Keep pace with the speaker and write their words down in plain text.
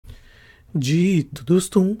जी, तो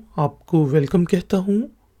दोस्तों आपको वेलकम कहता हूँ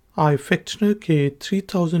Ifactner के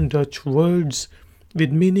 3000 Dutch words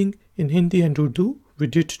with meaning in Hindi and Urdu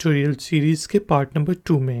video tutorial series के पार्ट नंबर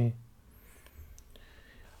 2 में।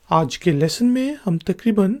 आज के लेसन में हम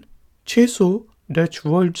तकरीबन 600 डच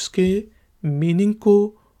वर्ड्स के मीनिंग को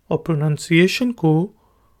और प्रोनाउंसिएशन को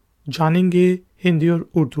जानेंगे हिंदी और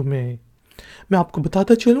उर्दू में। मैं आपको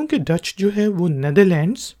बताता चलूँ कि डच जो है वो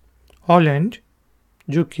नीदरलैंड्स, हॉलैंड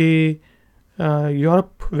जो कि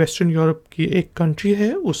यूरोप, वेस्टर्न यूरोप की एक कंट्री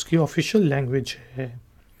है, उसकी ऑफिशियल लैंग्वेज है।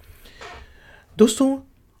 दोस्तों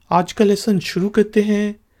आज का लेसन शुरू करते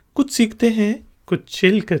हैं, कुछ सीखते हैं, कुछ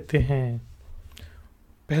चिल करते हैं।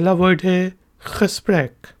 पहला वर्ड है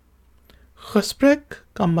खस्प्रैक। खस्प्रैक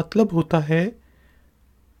का मतलब होता है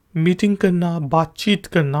मीटिंग करना, बातचीत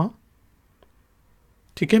करना।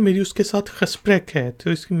 ठीक है, मेरी उसके साथ खस्प्रैक है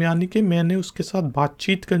तो इसकी यानी कि मैंने उसके साथ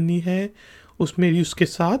बातचीत करनी है, मेरी उसके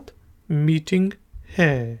साथ मीटिंग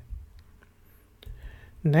है।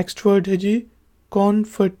 नेक्स्ट वर्ड है जी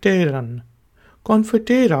कॉन्फर्टेरन।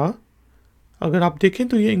 कॉन्फर्टेरा अगर आप देखें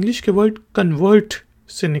तो ये इंग्लिश के वर्ड कन्वर्ट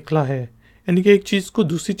से निकला है, यानी कि एक चीज़ को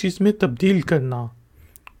दूसरी चीज़ में तब्दील करना।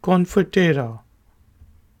 कॉन्फर्टेरा।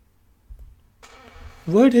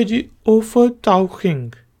 वर्ड है जी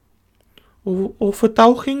ओफरटाउखिंग।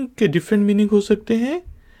 ओफरटाउखिंग के डिफरेंट मीनिंग हो सकते हैं।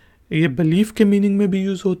 ये बिलीफ के मीनिंग में भी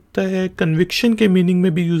यूज़ होता है, कन्विक्शन के मीनिंग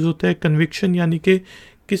में भी यूज़ होता है। कन्विक्शन यानी कि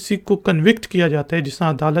किसी को कन्विक्ट किया जाता है, जिस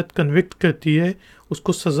अदालत कन्विक्ट करती है,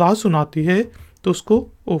 उसको सज़ा सुनाती है, तो उसको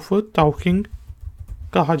ओफरटाउखिंग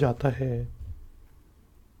कहा जाता है।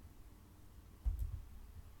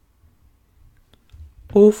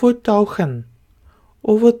 ओफरटाउखन।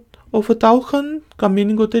 ओफरटाउखन का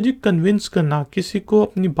मीनिंग होता है जी कन्विंस करना, किसी को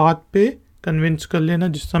अपनी बात पे कन्विंस कर लेना।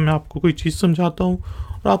 जिस समय मैं आपको कोई चीज़ समझाता हूँ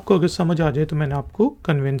और आपको अगर समझ आ जाए तो मैंने आपको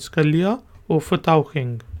कन्विंस कर लिया।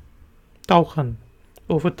 ओफरटाउखिंग, ताउखन,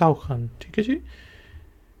 ओफरटाउखन। ठीक है जी।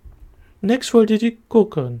 नेक्स्ट वर्ड है जी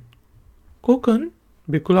कोकन। कोकन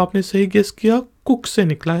बिल्कुल आपने सही गेस किया, कुक से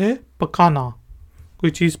निकला है, पकाना। कोई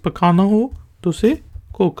चीज़ पकाना हो तो उसे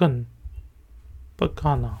कोकन,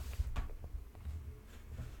 पकाना।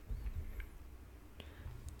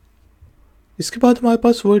 इसके बाद हमारे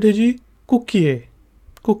पास वर्ड है जी कुकिए।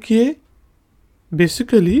 कुकिए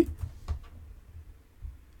बेसिकली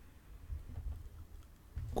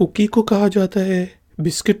कुकी को कहा जाता है।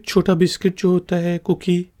 बिस्किट, छोटा बिस्किट जो होता है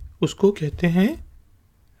कुकी, उसको कहते हैं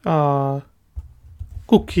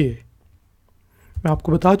कुकिए। मैं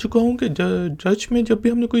आपको बता चुका हूँ कि डच में जब भी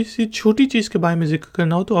हमने कोई सी छोटी चीज़ के बारे में जिक्र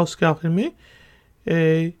करना हो तो उसके आखिर में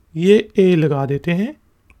ये ए लगा देते हैं।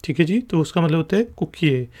 ठीक है जी, तो उसका मतलब होता है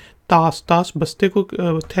कुकिए। ताश, ताश बस्ते को,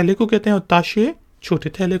 थैले को कहते हैं, और ताशे छोटे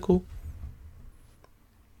थैले को।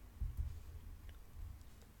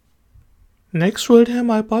 नेक्स्ट वर्ड है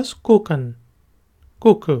हमारे पास कोकन।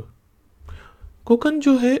 कुक। कोकन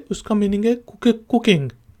जो है उसका मीनिंग है कुकिंग।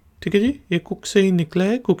 ठीक है जी, ये कुक से ही निकला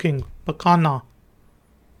है, कुकिंग, पकाना।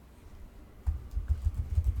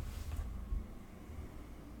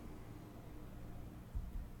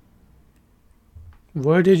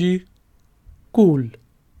 वर्ड है जी कूल।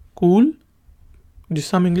 कूल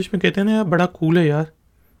जिससे हम इंग्लिश में कहते हैं ना यार बड़ा कूल है यार,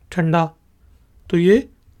 ठंडा, तो ये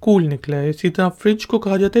कूल निकला है। इसी तरह फ्रिज को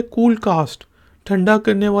कहा जाता है कूल कास्ट, ठंडा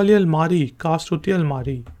करने वाली अलमारी। कास्ट होती है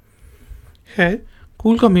अलमारी, है।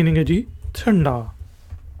 कूल का मीनिंग है जी ठंडा।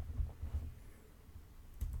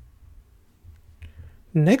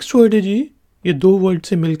 नेक्स्ट वर्ड है जी, ये दो वर्ड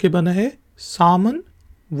से मिलके बना है, सामन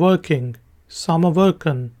वर्किंग,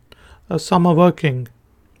 सामवर्कन, सामवर्किंग।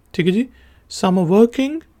 ठीक है जी।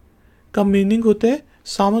 सामवर्किंग का मीनिंग होता है,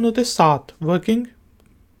 सामन होता है साथ, वर्किंग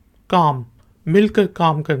काम, मिलकर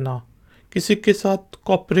काम करना, किसी के साथ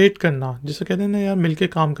कॉपरेट करना, जिसे कहते हैं ना यार मिलके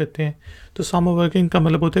काम करते हैं। तो सामर वर्किंग का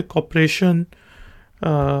मतलब होता है कॉपरेशन।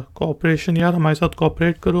 कॉपरेशन, यार हमारे साथ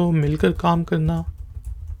कॉपरेट करो, मिलकर काम करना।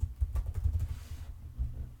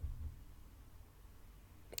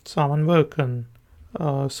 सामन वर्कन,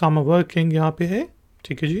 सामर वर्किंग यहाँ पे है।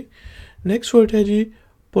 ठीक है जी। नेक्स्ट वर्ड है जी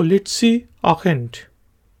पोलिट्सी आखेंट।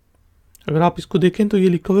 अगर आप इसको देखें तो ये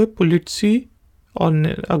लिखा हुआ है पोलिट्सी,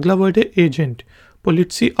 और अगला वर्ड है एजेंट।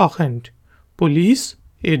 पोलिट्सी आखेंट, police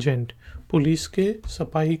agent. पुलिस के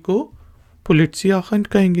सिपाही को पोलिट्सी आखेंट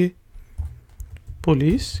कहेंगे।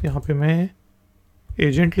 पुलिस, यहाँ पे मैं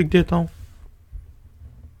एजेंट लिख देता हूँ।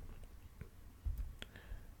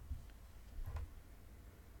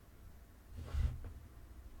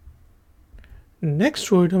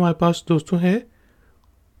 नेक्स्ट वर्ड हमारे पास दोस्तों है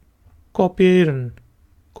कॉपियरन,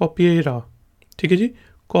 कॉपियरा। ठीक है जी।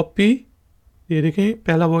 कॉपी, ये देखें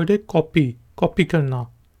पहला वर्ड है कॉपी, कॉपी करना।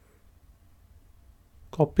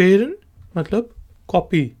 कॉपियरन मतलब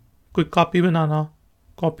कॉपी कोई कॉपी बनाना,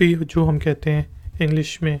 कॉपी जो हम कहते हैं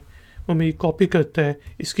इंग्लिश में, वो मेरी कॉपी करता है,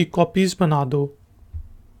 इसकी कॉपीज बना दो।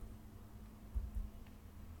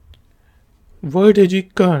 वर्ड है जी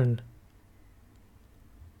कर्ण।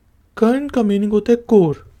 कर्ण का मीनिंग होता है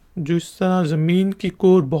कोर। जो इस तरह ज़मीन की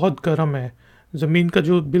कोर बहुत गर्म है, ज़मीन का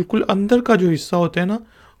जो बिल्कुल अंदर का जो हिस्सा होता है ना,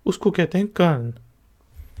 उसको कहते हैं कर्ण।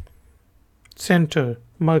 सेंटर,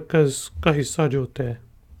 मरकज का हिस्सा जो होता है,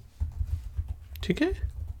 ठीक है,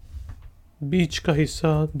 बीच का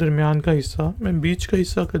हिस्सा, दरमियान का हिस्सा। मैं बीच का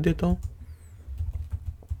हिस्सा कर देता हूँ।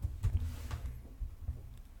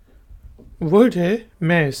 वर्ड है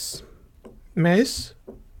मैस। मैस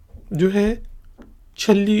जो है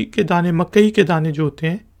छल्ली के दाने, मकई के दाने जो होते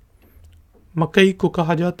हैं, मकई को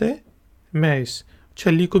कहा जाता है मैस।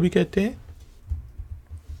 छल्ली को भी कहते हैं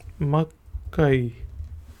मकई।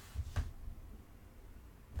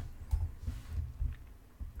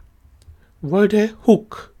 वर्ड है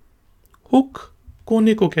हुक। हुक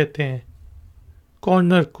कोने को कहते हैं,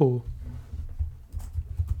 कॉर्नर को,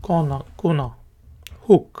 कोना, कोना,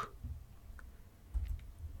 हुक।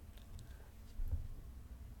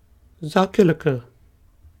 जाकिलक।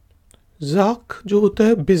 जाक जो होता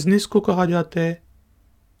है बिजनेस को कहा जाता है।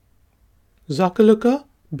 जाकिलका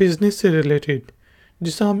बिजनेस से रिलेटेड,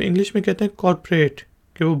 जिसे हम इंग्लिश में कहते हैं कॉर्पोरेट,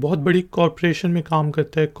 कि वो बहुत बड़ी कॉर्पोरेशन में काम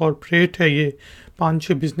करता है, कॉर्पोरेट है ये,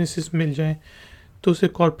 5-6 बिजनेसेस मिल जाएं तो उसे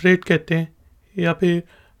कॉर्पोरेट कहते हैं। या फिर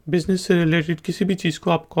बिजनेस से रिलेटेड किसी भी चीज़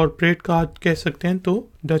को आप कॉर्पोरेट कह सकते हैं, तो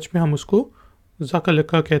डच में हम उसको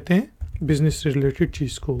जाकिलका कहते हैं, बिजनेस से रिलेटेड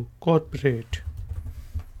चीज़ को कॉर्पोरेट।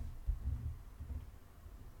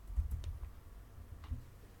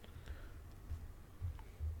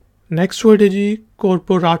 नेक्स्ट वर्ड है जी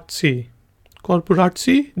कॉर्पोराटसी।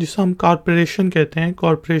 कॉर्पोराटसी जिसे हम कॉर्पोरेशन कहते हैं,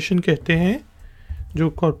 कॉर्पोरेशन कहते हैं, जो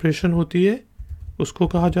कॉर्पोरेशन होती है उसको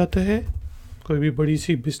कहा जाता है, कोई भी बड़ी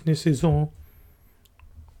सी बिजनेसेस हों,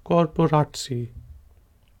 कॉर्पोराटसी।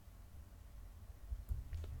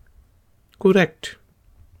 करेक्ट।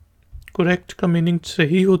 करेक्ट का मीनिंग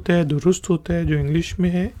सही होता है, दुरुस्त होता है, जो इंग्लिश में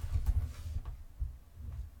है।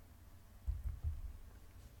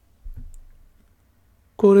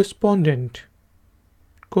 कोरेस्पोंडेंट।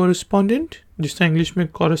 कोरेस्पोंडेंट जिसका इंग्लिश में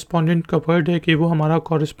कॉरेस्पोंडेंट का वर्ड है, कि वो हमारा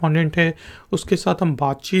कॉरेस्पोंडेंट है, उसके साथ हम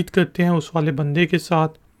बातचीत करते हैं, उस वाले बंदे के साथ,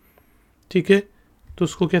 ठीक है, तो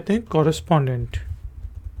उसको कहते हैं कॉरेस्पोंडेंट।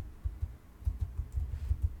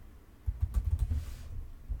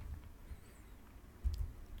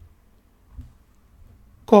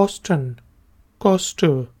 कॉस्टन।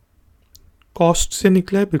 कॉस्टर, कॉस्ट से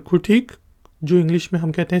निकला है, बिल्कुल ठीक। जो इंग्लिश में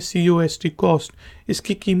हम कहते हैं COST, कॉस्ट।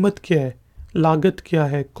 इसकी कीमत क्या है, लागत क्या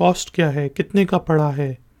है, कॉस्ट क्या है, कितने का पड़ा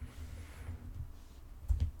है,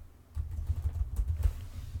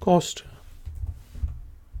 कॉस्ट।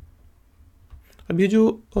 अब ये जो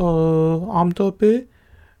आमतौर पे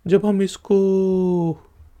जब हम इसको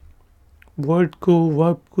वर्ब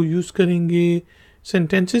को यूज़ करेंगे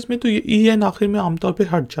सेंटेंसेस में, तो ये EN आखिर में आमतौर पे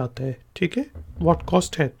हट जाता है, ठीक है। व्हाट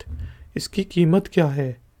कॉस्ट है, इसकी कीमत क्या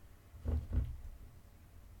है।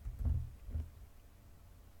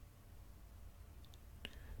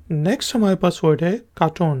 नेक्स्ट हमारे पास वर्ड है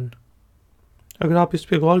कार्टून। अगर आप इस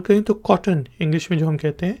पे गौर करें तो कॉटन इंग्लिश में जो हम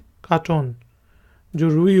कहते हैं कार्टून, जो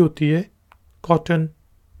रुई होती है कॉटन,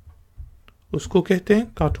 उसको कहते हैं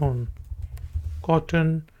कार्टून।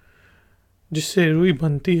 कॉटन जिससे रुई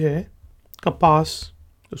बनती है, कपास,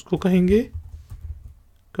 उसको कहेंगे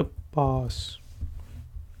कपास।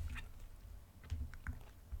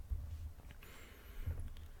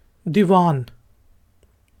 दीवान।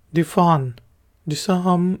 दीवान जिसका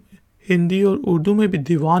हम हिंदी और उर्दू में भी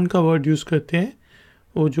दीवान का वर्ड यूज़ करते हैं।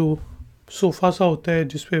 वो जो सोफ़ा सा होता है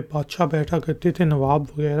जिस पे बादशाह बैठा करते थे, नवाब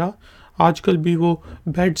वगैरह, आजकल भी वो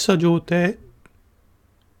बेड सा जो होता है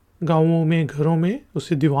गाँवों में, घरों में,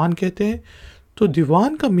 उसे दीवान कहते हैं। तो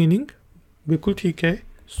दीवान का मीनिंग बिल्कुल ठीक है,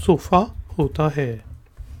 सोफ़ा होता है।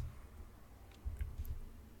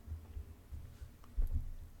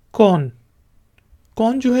 कौन।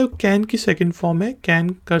 कौन जो है कैन की सेकंड फॉर्म है, कैन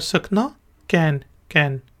कर सकना, कैन,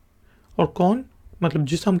 कैन। और कौन मतलब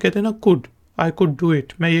जिसे हम कहते हैं ना could, I could do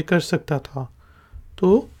it, मैं ये कर सकता था।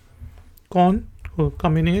 तो कौन का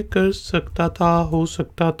मीनिंग है कर सकता था, हो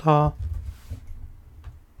सकता था।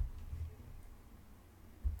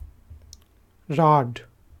 राड।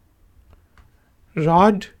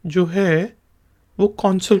 राड जो है वो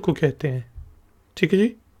कौंसल को कहते हैं, ठीक है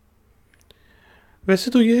जी।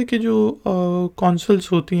 वैसे तो ये है कि जो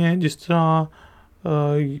कौंसल्स होती हैं, जिस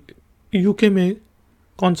तरह यूके में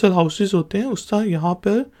कौंसल हाउसेस होते हैं, उस तरह यहाँ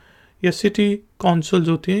पर या सिटी कौंसल्स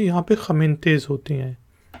होती हैं, यहाँ पे खमेंतेज होती हैं,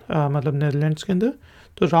 मतलब नेदरलैंड्स के अंदर।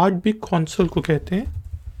 तो राड भी कौंसल को कहते हैं।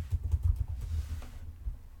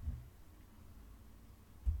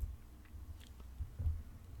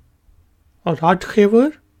 और राजखेवर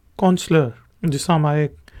काउंसलर, जिससे हमारे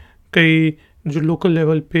कई जो लोकल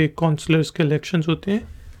लेवल पे काउंसलर्स के इलेक्शंस होते हैं,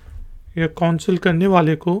 या काउंसिल करने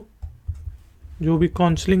वाले को, जो भी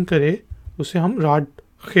काउंसलिंग करे उसे हम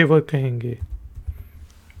राजखेवर कहेंगे।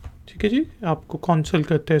 ठीक है जी। आपको काउंसिल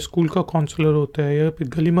करता है, स्कूल का काउंसलर होता है या फिर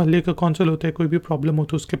गली मोहल्ले का काउंसिल होता है, कोई भी प्रॉब्लम हो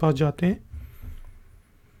तो उसके पास जाते हैं।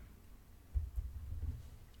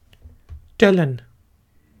 Talon,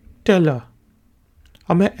 Taylor.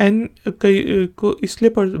 अब मैं एन कई को इसलिए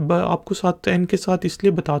आपको साथ एन के साथ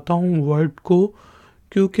इसलिए बताता हूँ वर्ड को,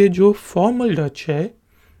 क्योंकि जो फॉर्मल डच है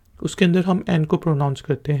उसके अंदर हम एन को प्रोनाउंस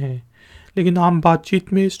करते हैं, लेकिन आम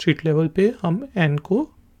बातचीत में स्ट्रीट लेवल पे हम एन को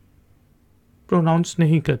प्रोनाउंस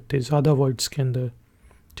नहीं करते ज़्यादा वर्ड्स के अंदर।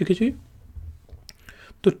 ठीक है जी।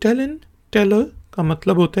 तो टेलन, टेलर का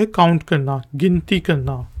मतलब होता है काउंट करना, गिनती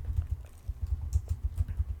करना,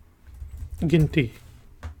 गिनती।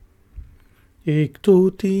 1 2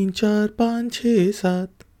 3 4 5 6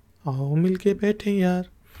 7 आओ मिलके बैठे यार।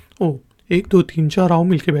 ओ 1 2 3 4 आओ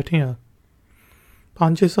मिलके बैठे यार।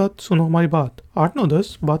 5 6 7 सुनो हमारी बात। 8 9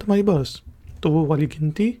 10 बात हमारी बस। तो वो वाली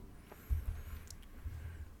गिनती।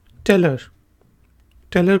 टेलर,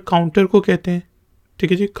 टेलर काउंटर को कहते हैं।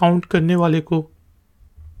 ठीक है जी। काउंट करने वाले को,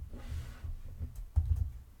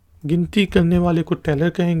 गिनती करने वाले को टेलर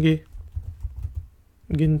कहेंगे।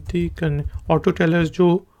 गिनती करने, ऑटो टेलर्स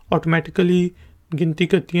जो ऑटोमेटिकली गिनती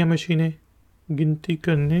करती हैं मशीनें, गिनती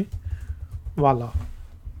करने वाला।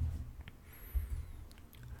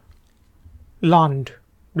 लैंड,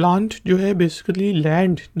 लैंड जो है बेसिकली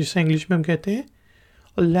लैंड जिसे इंग्लिश में हम कहते हैं,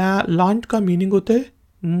 और लैंड का मीनिंग होता है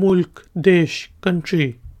मुल्क, देश,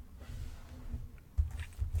 कंट्री।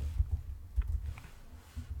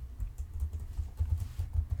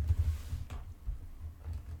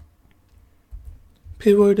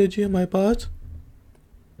 फिर वर्ड है जी हमारे पास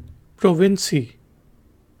प्रोविंसी।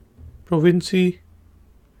 प्रोविंसी,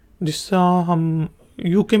 जिससे हम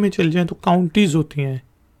यूके में चल जाएं तो काउंटीज होती हैं,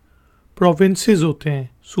 प्रोविंसेस होते हैं,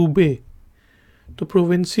 सूबे। तो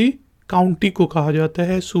प्रोविंसी काउंटी को कहा जाता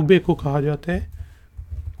है, सूबे को कहा जाता है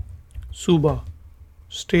सूबा।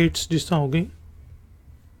 स्टेट्स जिस हो गई।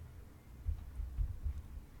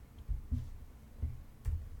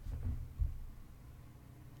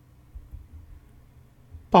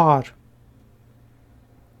 पार,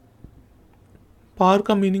 पार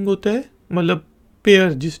का मीनिंग होता है मतलब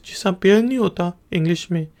पेयर, जिसका पेयर नहीं होता इंग्लिश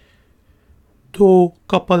में, दो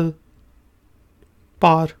कपल,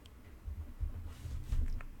 पार।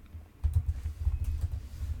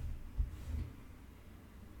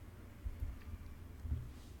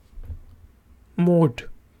 Mode,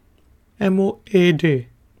 MOAD,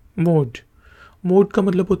 mode. मोड का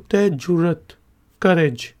मतलब होता है जुर्रत,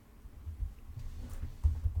 करेज,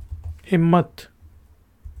 हिम्मत।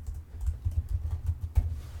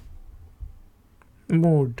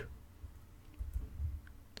 मोड।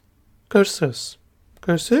 कर्सस,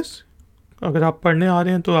 कर्सेस अगर आप पढ़ने आ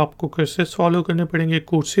रहे हैं तो आपको कर्सेस फॉलो करने पड़ेंगे,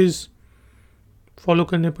 कोर्सेज फॉलो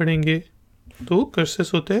करने पड़ेंगे। तो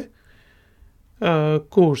कर्सेस होते हैं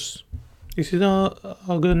कोर्स। इसी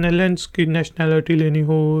तरह अगर नीदरलैंड्स की नेशनैलिटी लेनी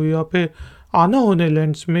हो या फिर आना हो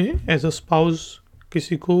नीदरलैंड्स में एज अ स्पाउस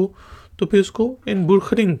किसी को, तो फिर उसको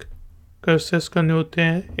इनबुर्गरिंग कर्सेस करने होते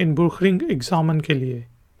हैं, इनबुर्गरिंग एग्जामन के लिए।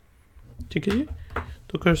 ठीक है जी।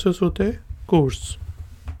 तो कर्सेस होते हैं कोर्स,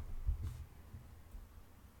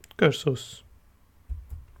 कर्सस।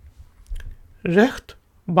 रेख्त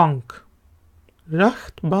बैंक,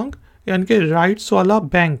 रेख्त बैंक यानी कि राइट्स वाला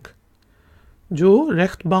बैंक। जो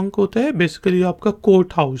रेख्त बैंक होता है बेसिकली आपका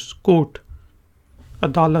कोर्ट हाउस, कोर्ट,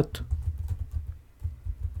 अदालत।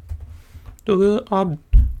 तो अगर आप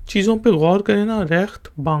चीज़ों पे गौर करें ना,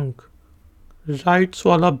 रेख्त बैंक, राइट्स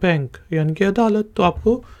वाला बैंक यानी कि अदालत, तो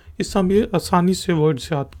आपको इस समय आसानी से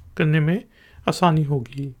वर्ड्स याद करने में आसानी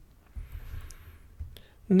होगी।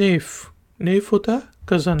 नेफ, नेफ होता है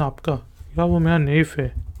कज़न आपका, या वो मेरा नेफ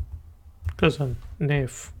है, कज़न,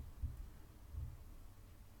 नेफ।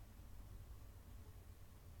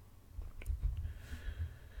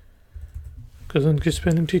 कज़न की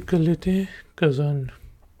स्पेलिंग ठीक कर लेते हैं, कज़न।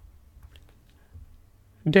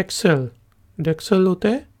 डेक्सल, डेक्सल होता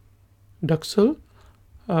है डक्सल,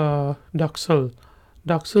 डक्सल।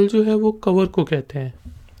 डक्सल जो है वो कवर को कहते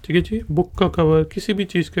हैं। ठीक है जी। बुक का कवर, किसी भी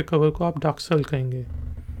चीज़ के कवर को आप डक्सल कहेंगे।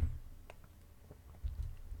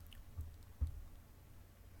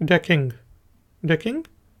 डेकिंग, डेकिंग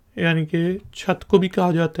यानी कि छत को भी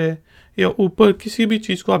कहा जाता है, या ऊपर किसी भी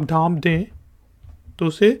चीज़ को आप ढांप दें तो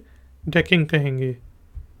उसे डेकिंग कहेंगे।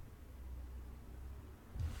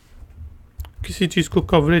 किसी चीज़ को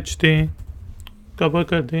कवरेज दें, कवर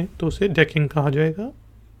कर दें तो उसे डेकिंग कहा जाएगा।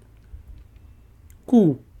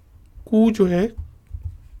 कू, कू जो है,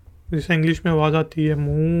 जैसे इंग्लिश में आवाज़ आती है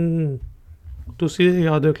मुंह, तो उसी से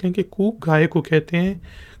याद रख लें कि कू गाय को कहते हैं,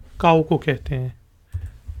 काऊ को कहते हैं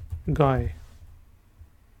गाय।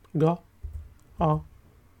 गा आ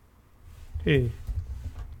ए।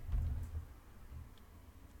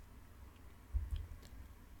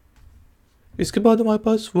 इसके बाद हमारे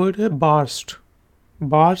पास वर्ड है बार्स्ट।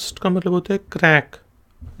 बार्स्ट का मतलब होता है क्रैक,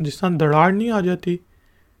 जिस तरह दरार नहीं आ जाती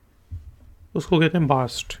उसको कहते हैं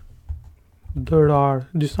बार्स्ट। दरार,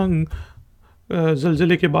 जिस तरह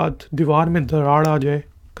जलजले के बाद दीवार में दरार आ जाए,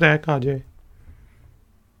 क्रैक आ जाए।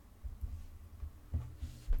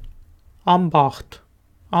 आमबाख्त,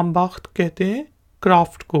 आमबाख्त कहते हैं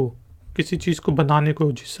क्राफ्ट को, किसी चीज़ को बनाने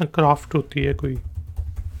को, जिससे क्राफ्ट होती है कोई।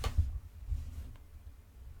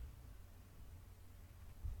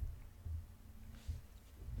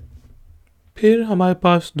 फिर हमारे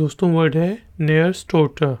पास दोस्तों वर्ड है नेयर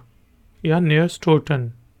स्टोटर या नेयर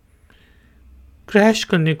स्टोटन। क्रैश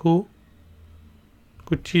करने को,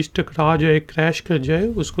 कुछ चीज़ टकरा जाए, क्रैश कर जाए,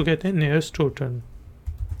 उसको कहते हैं नेयर स्टोटन।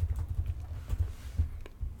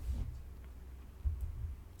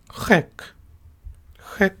 खैक,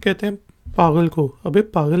 खैक कहते हैं पागल को। अबे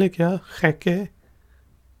पागल है क्या, खैक है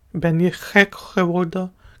बैन, ये खैक है वर्ड दा,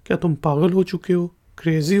 क्या तुम पागल हो चुके हो,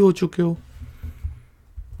 क्रेजी हो चुके हो।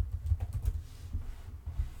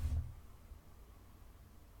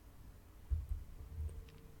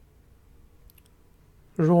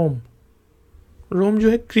 रोम, रोम जो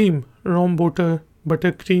है क्रीम, रोम बटर,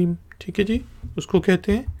 बटर क्रीम, ठीक है जी, उसको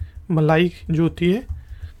कहते हैं मलाई जो होती है,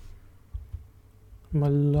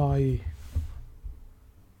 मलाई,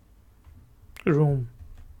 रोम।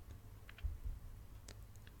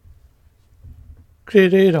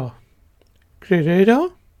 क्रेरेरा, क्रेरेरा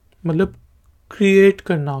मतलब क्रिएट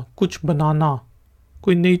करना, कुछ बनाना,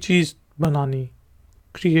 कोई नई चीज़ बनानी,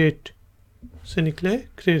 क्रिएट से निकले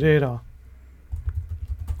क्रेरेरा,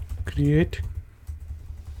 क्रिएट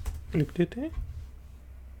लिख देते हैं।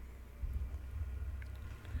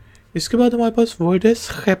 इसके बाद हमारे पास वर्ड है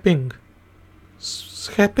स्क्रैपिंग।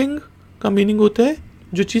 स्क्रैपिंग का मीनिंग होता है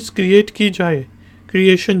जो चीज़ क्रिएट की जाए,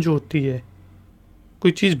 क्रिएशन जो होती है,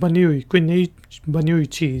 कोई चीज़ बनी हुई, कोई नई बनी हुई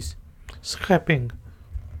चीज़, स्क्रैपिंग,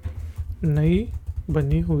 नई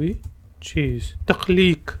बनी हुई चीज़,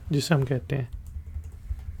 तख्लीक जिसे हम कहते हैं,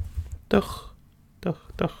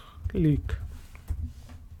 तख्लीक।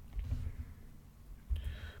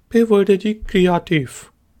 फिर वर्ड है जी क्रिएटिव।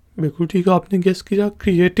 बिल्कुल ठीक है, आपने गेस किया,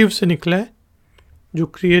 क्रिएटिव से निकला है, जो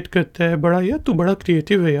क्रिएट करता है। बड़ा यार तू बड़ा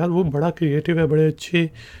क्रिएटिव है यार, वो बड़ा क्रिएटिव है, बड़े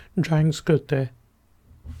अच्छे ड्राइंग्स करता है।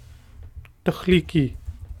 तख्लीकी,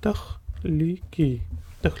 तख्लीकी,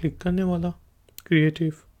 तख्लीक करने वाला,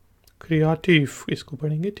 क्रिएटिव, क्रिएटिव इसको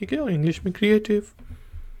पढ़ेंगे, ठीक है, और इंग्लिश में क्रिएटिव।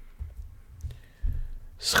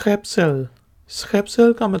 स्क्रैपसेल,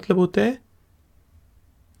 स्क्रैपसेल का मतलब होता है,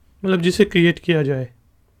 मतलब जिसे क्रिएट किया जाए,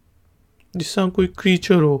 जिस तरह कोई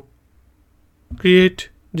क्रीचर हो, क्रिएट,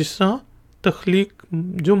 जिस तरह तख्लीक,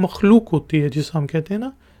 जो मखलूक होती है जिसे हम कहते हैं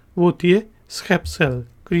ना, वो होती है स्क्रैपसेल,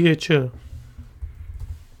 क्रिएचर,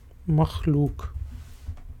 मखलूक।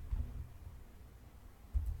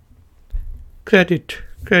 क्रेडिट,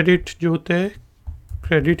 क्रेडिट जो होता है,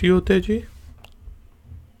 क्रेडिट ही होता है जी।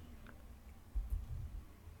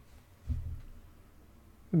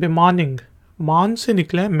 बेमानिंग, मान से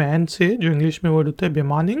निकला है, मैन से, जो इंग्लिश में वर्ड होता है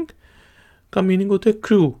बेमानिंग का मीनिंग होता है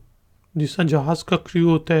क्रू, जिस तरह जहाज़ का क्रू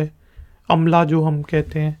होता है, अमला जो हम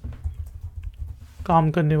कहते हैं, काम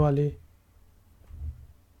करने वाले।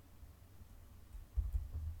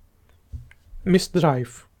 मिसड्राइव,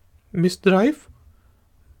 मिसड्राइव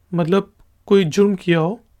मतलब कोई जुर्म किया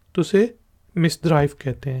हो तो उसे मिसड्राइव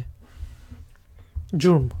कहते हैं।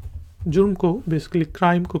 जुर्म, जुर्म को बेसिकली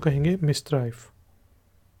क्राइम को कहेंगे मिसड्राइव।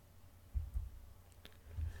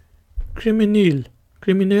 क्रिमिनल,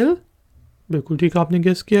 क्रिमिनल बिल्कुल ठीक आपने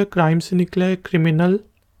गेस किया, क्राइम से निकला है क्रिमिनल,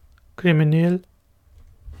 क्रिमिनल,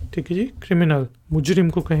 ठीक है जी, क्रिमिनल, मुजरिम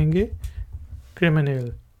को कहेंगे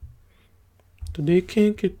क्रिमिनल। तो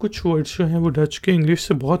देखें कि कुछ वर्ड्स जो हैं वो डच के इंग्लिश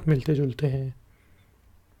से बहुत मिलते जुलते हैं।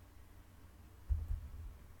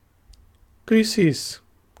 क्रिसिस,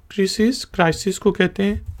 क्रिसिस क्राइसिस को कहते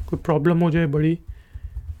हैं, कोई प्रॉब्लम हो जाए बड़ी,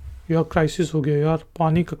 या क्राइसिस हो गया यार,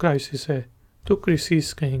 पानी का क्राइसिस है, तो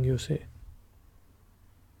क्रिसिस कहेंगे उसे,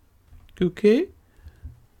 क्योंकि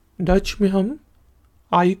डच में हम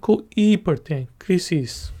आई को ई पढ़ते हैं,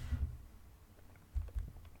 क्रिसिस।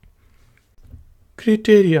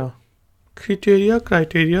 क्राइटेरिया, क्राइटेरिया,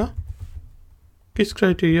 क्राइटेरिया, किस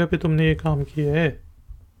क्राइटेरिया पे तुमने ये काम किया है।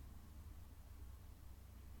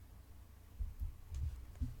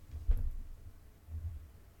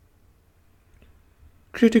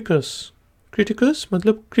 क्रिटिकस, क्रिटिकस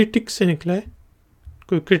मतलब क्रिटिक से निकला है,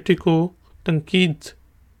 कोई क्रिटिक हो, तंकीद,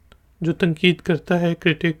 जो तंकीद करता है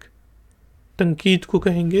क्रिटिक, तंकीद को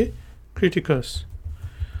कहेंगे क्रिटिकस,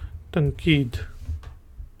 तंकीद।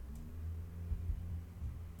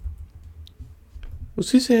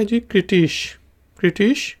 उसी से है जी क्रिटिश,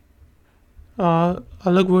 क्रिटिश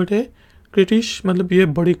अलग वर्ड है। क्रिटिश मतलब ये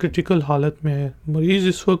बड़ी क्रिटिकल हालत में है, मरीज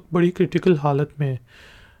इस वक्त बड़ी क्रिटिकल हालत में है।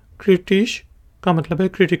 क्रिटिश का मतलब है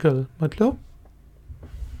क्रिटिकल, मतलब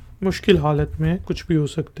मुश्किल हालत में, कुछ भी हो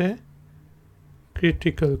सकता है।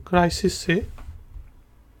 क्रिटिकल क्राइसिस से।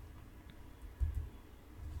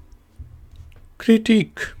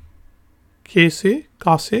 क्रिटिक के से,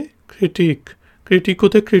 का से, क्रिटिक, क्रिटिक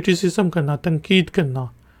होता है क्रिटिसिज्म करना, तनकीद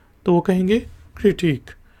करना, तो वो कहेंगे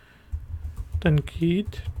क्रिटिक,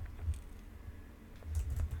 तनकीद।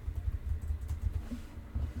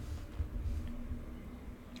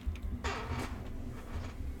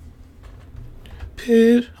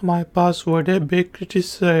 फिर हमारे पास वर्ड है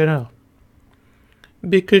बेक्रिटिसेरन।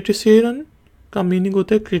 बेक्रिटिसेरन का मीनिंग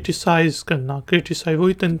होता है क्रिटिसाइज करना, क्रिटिसाइज,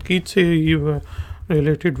 वही तनकीद से ये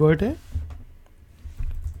रिलेटेड वर्ड है।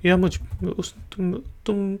 या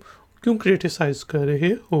तुम क्यों क्रिटिसाइज कर रहे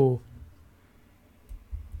हो।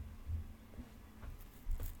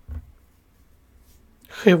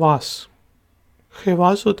 खेवास,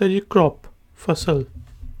 खेवास होता है जी क्रॉप, फसल।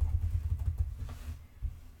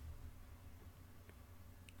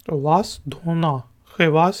 वास धोना,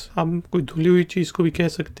 खेवास हम कोई धुली हुई चीज को भी कह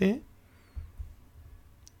सकते हैं।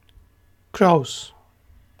 क्राउस,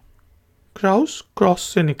 क्राउस क्रॉस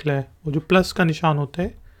से निकला है, वो जो प्लस का निशान होता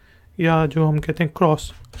है, या जो हम कहते हैं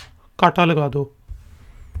क्रॉस, कांटा लगा दो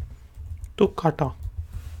तो कांटा।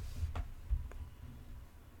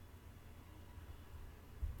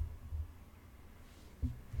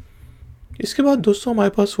 इसके बाद दोस्तों हमारे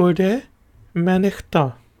पास वर्ड है मैनेख्ता।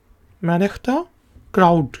 मैनेख्ता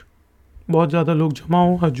क्राउड, बहुत ज़्यादा लोग जमा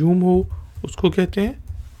हो, हजूम हो, उसको कहते हैं।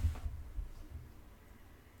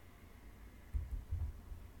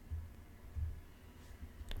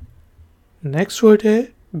 नेक्स्ट वर्ड है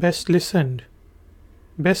बेस्ट लिसन्ड।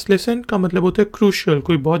 बेस्ट लिसन का मतलब होता है क्रूशल,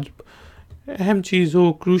 कोई बहुत अहम चीज़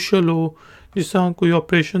हो, क्रूशल हो, जिस तरह कोई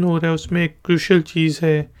ऑपरेशन हो रहा है उसमें एक क्रूशल चीज़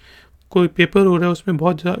है, कोई पेपर हो रहा है उसमें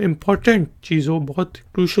बहुत ज़्यादा इम्पॉर्टेंट चीज़ हो, बहुत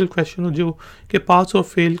क्रूशल क्वेश्चन हो, जो कि पास और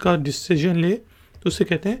फेल का डिसीजन ले, तो उसे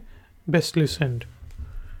कहते हैं बेस्ट लिसन्ड,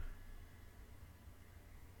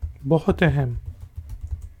 बहुत अहम।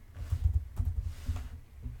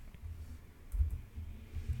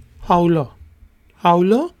 हाउला,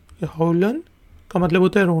 हाउला या हाउलन का मतलब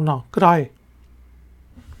होता है रोना, क्राई।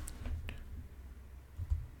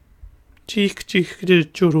 चीख चीख के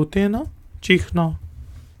जो रोते हैं ना, चीखना,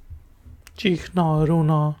 चीखना,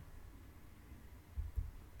 रोना।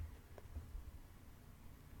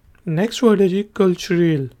 नेक्स्ट वर्ड है जी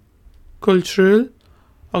कल्चरल। कल्चरल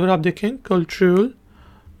अगर आप देखें, कल्चरल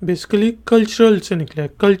बेसिकली कल्चरल से निकला है,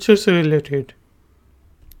 कल्चर से रिलेटेड,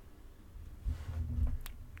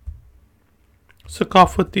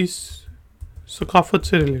 सकाफती, सकाफत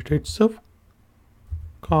से रिलेटेड, सब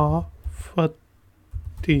काफती।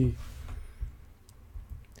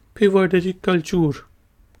 फिर वर्ड है जी कल्चूर।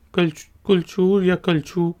 कुलचूर या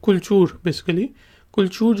कुलचूर बेसिकली,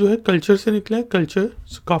 कुलचूर जो है कल्चर से निकला है, कल्चर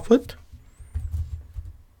सकाफत।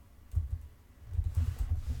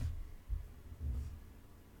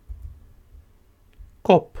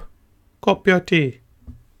 कप, कप या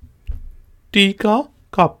टी का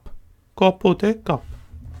कप, कप होता है कप,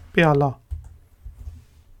 प्याला।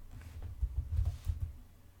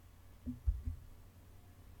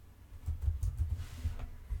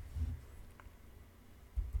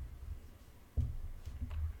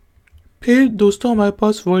 फिर दोस्तों हमारे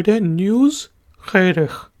पास वर्ड है न्यूज़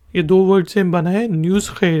खैरख। ये दो वर्ड से बना है न्यूज़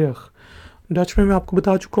खैरख। डच में मैं आपको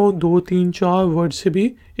बता चुका हूँ, 2 3 4 वर्ड से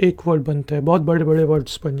भी एक वर्ड बनता है, बहुत बड़े बड़े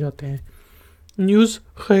वर्ड्स बन जाते हैं। न्यूज़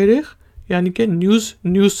खैरख यानी कि न्यूज़,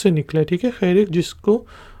 न्यूज़ से निकला है, ठीक है। खैरख जिसको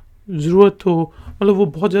ज़रूरत हो, मतलब वो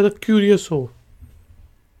बहुत ज़्यादा क्यूरियस हो,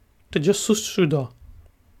 तजस्सुस शुदा,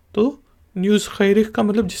 तो न्यूज़ खैरख का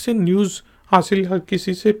मतलब जिससे न्यूज़ हासिल हर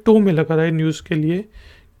किसी से टो में लगा रहा है न्यूज़ के लिए,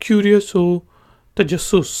 क्यूरियस हो,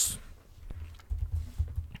 तजस्सुस,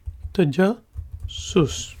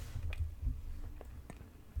 तजस्सुस।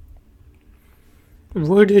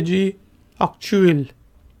 वर्ड है जी एक्चुअल।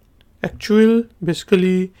 एक्चुअल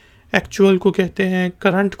बेसिकली एक्चुअल को कहते हैं,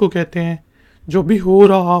 करंट को कहते हैं, जो भी हो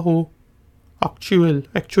रहा हो, एक्चुअल,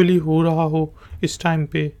 एक्चुअली हो रहा हो इस टाइम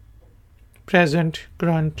पे, प्रेजेंट,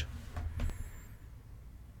 करंट।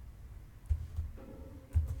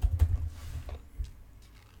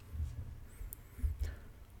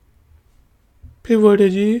 फिर वर्ड है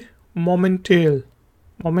जी मोमेंटेल,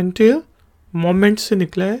 मोमेंटेल मोमेंट से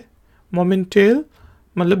निकला है। मोमेंटेल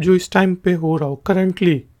मतलब जो इस टाइम पे हो रहा हो,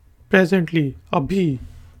 करंटली, प्रेजेंटली, अभी।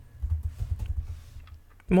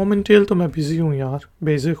 मोमेंटेल तो मैं बिजी हूँ यार,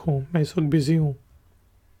 बेसिक हूँ, मैं इस वक्त बिजी हूँ,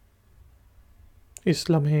 इस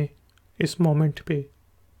लम्हे, इस मोमेंट पे।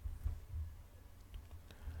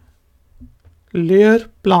 लेयर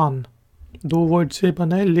प्लान, दो वर्ड से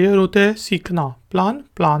बना है। लेयर होता है सीखना, प्लान,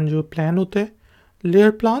 प्लान जो प्लान होता है।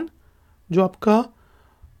 लेयर प्लान जो आपका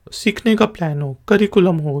सीखने का प्लान हो,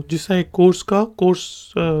 करिकुलम हो, जिससे एक कोर्स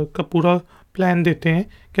का पूरा प्लान देते हैं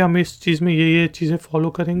कि हम इस चीज़ में ये चीज़ें फॉलो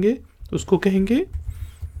करेंगे, उसको कहेंगे।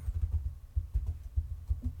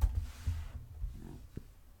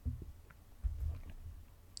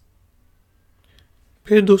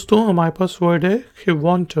 फिर दोस्तों हमारे पास वर्ड है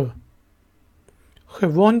gewoonte।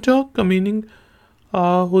 gewoonte का मीनिंग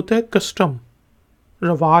होता है कस्टम,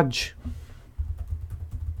 रवाज।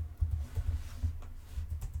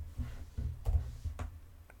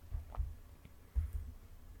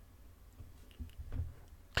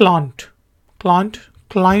 क्लांट, क्लांट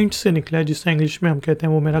क्लाइंट से निकला है, जिससे इंग्लिश में हम कहते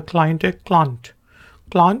हैं वो मेरा क्लाइंट है, क्लांट।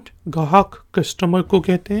 क्लांट ग्राहक, कस्टमर को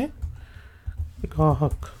कहते हैं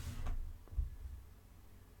ग्राहक।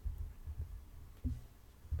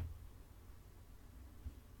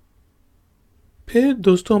 फिर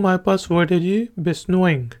दोस्तों हमारे पास वर्ड है जी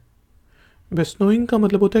बेस्नोइंग। बेस्नोइंग का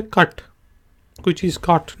मतलब होता है कट, कोई चीज़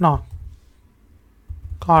काटना,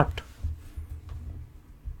 काट।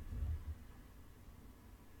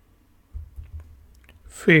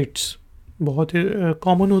 फेट्स बहुत ही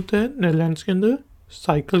कॉमन होता है नीदरलैंड्स के अंदर।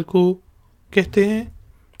 साइकिल को कहते हैं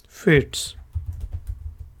फेट्स,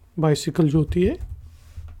 बाइसिकल जो होती है।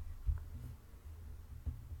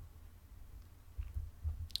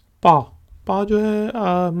 पा, पा जो है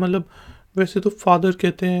मतलब वैसे तो फादर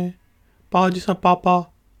कहते हैं, पा जैसा पापा,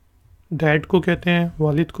 डैड को कहते हैं,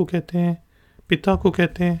 वालिद को कहते हैं, पिता को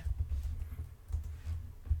कहते हैं।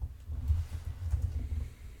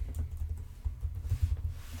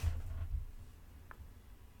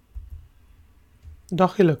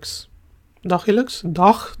 दाखिलक्स, दाखिलक्स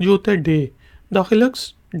दाख जो होता है डे,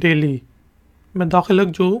 दाखिलक्स डेली। मैं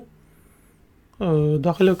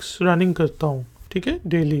दाखिलक्स रनिंग करता हूँ, ठीक है,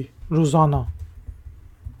 डेली, रोज़ाना।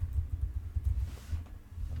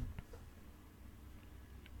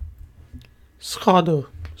 स्खादर,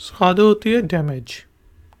 स्खादर होती है डैमेज,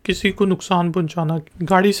 किसी को नुकसान पहुंचाना।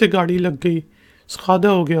 गाड़ी से गाड़ी लग गई, स्खादा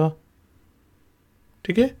हो गया,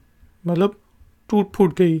 ठीक है, मतलब टूट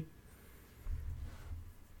फूट गई।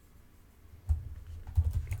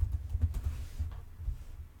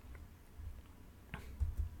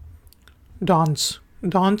 डांस,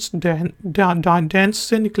 डांस डांस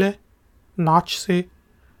से निकला है, नाच से,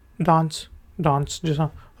 डांस, डांस जैसा,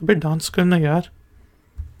 अबे डांस करना यार।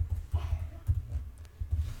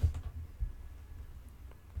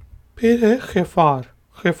 फिर है खिफार,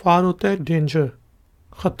 खिफार होता है डेंजर,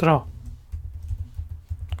 खतरा,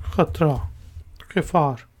 खतरा,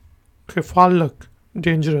 खिफार, खिफालक,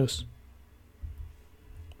 डेंजरस।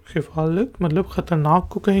 खिफालक मतलब खतरनाक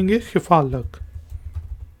को कहेंगे खिफालक।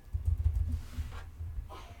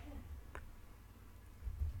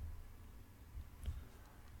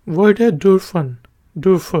 वर्ड है डुरफन,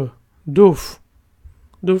 डुरफर, डुफ।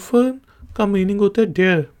 डुरफन का मीनिंग होता है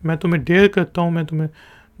डेयर, मैं तुम्हें डेयर करता हूँ, मैं तुम्हें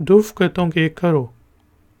डुफ करता हूँ कि ये करो।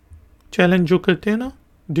 चैलेंज जो करते हैं ना,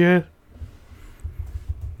 डेयर।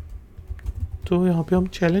 तो यहाँ पे हम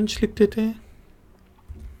चैलेंज लिख देते हैं।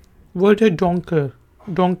 वर्ड है डोंकर,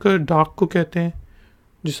 डोंकर डार्क को कहते हैं,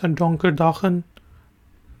 जैसा डोंकर दाखन,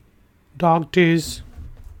 डार्क डेज,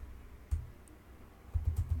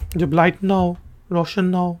 जब लाइट ना हो, रोशन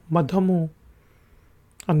ना हो, मध्यम हो,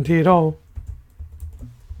 अंधेरा हो।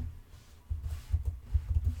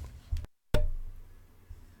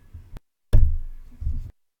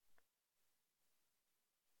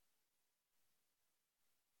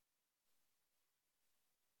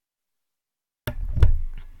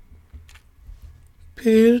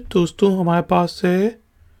 फिर दोस्तों हमारे पास है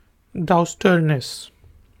डाउस्टरनेस।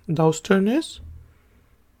 डाउस्टरनेस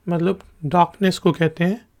मतलब डार्कनेस को कहते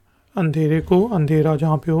हैं, अंधेरे को, अंधेरा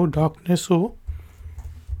जहाँ पे हो, डार्कनेस हो।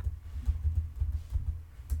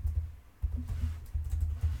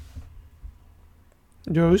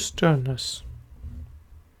 डाउस्टरनेस।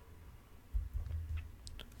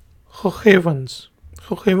 खोखेवंस,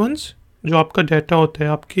 खोखेवंस जो आपका डाटा होता है,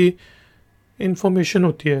 आपकी इंफॉर्मेशन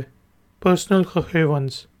होती है, personal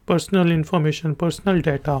खोखेवंस, personal information, personal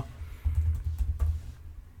data.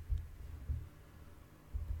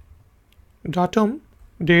 Datum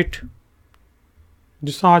date,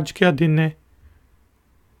 जैसा आज क्या दिन है,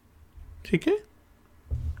 ठीक है।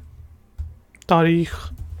 तारीख,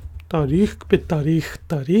 तारीख पे तारीख,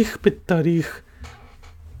 तारीख पे तारीख।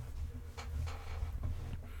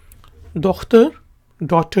 डॉक्टर,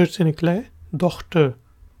 डॉटर से निकला है डॉक्टर,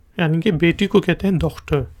 यानी कि बेटी को कहते हैं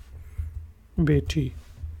डॉक्टर, बेटी।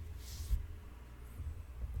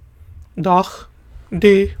 दाख,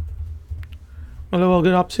 डे, मतलब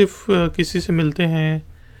अगर आप सिर्फ किसी से मिलते हैं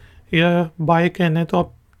या बाय कहना है तो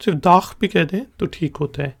आप सिर्फ दाख भी कह दें तो ठीक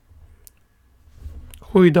होता है।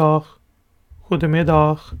 खुदाख, खुद में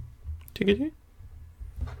दाख, ठीक है जी।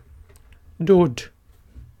 डोड,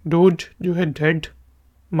 डोड जो है डेड,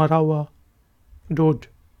 मरा हुआ, डोड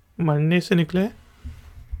मरने से निकला है।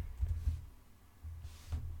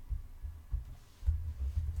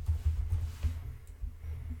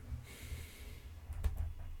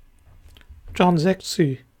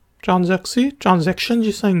 ट्रांजैक्सी, ट्रांजैक्सी, ट्रांजैक्शन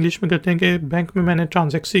जिसका इंग्लिश में कहते हैं कि बैंक में मैंने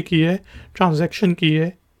ट्रांजैक्सी की है, ट्रांजैक्शन की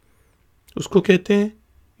है, उसको कहते हैं।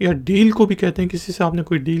 या डील को भी कहते हैं, किसी से आपने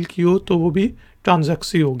कोई डील की हो तो वो भी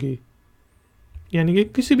ट्रांजैक्सी होगी, यानी कि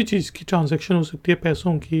किसी भी चीज़ की ट्रांजैक्शन हो सकती है,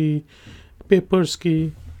 पैसों की, पेपर्स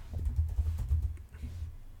की।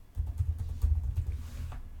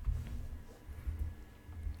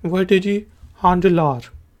 वर्ड है जी हैंडलर,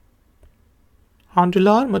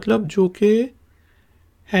 हैंडलर मतलब जो कि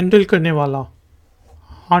हैंडल करने वाला,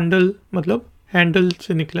 हैंडल मतलब हैंडल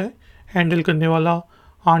से निकला है, हैंडल करने वाला।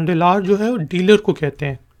 हैंडलर जो है वो डीलर को कहते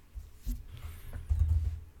हैं।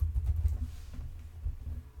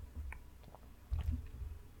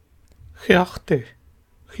 ख्याख्ते,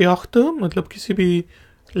 ख्याख्ते मतलब किसी भी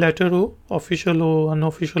लेटर हो, ऑफिशियल हो,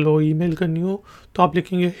 अनऑफिशियल हो, ईमेल करनी हो तो आप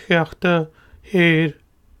लिखेंगे ख्याख्ते, हेर,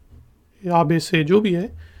 आबे से जो भी है।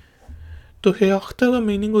 तो ख्याख्ते का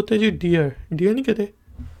मीनिंग होता है जी डियर, डियर नहीं कहते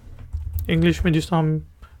इंग्लिश में, जिस हम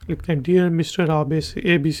लिखते हैं डियर मिस्टर आबे से,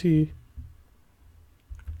 ABC।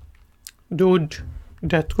 डोड,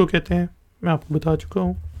 डेथ को कहते हैं, मैं आपको बता चुका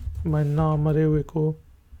हूँ, मरना, मरे हुए को।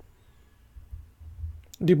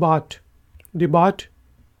 डिबाट, डिबाट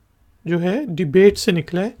जो है डिबेट से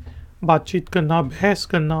निकला है, बातचीत करना, बहस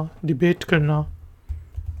करना, डिबेट करना,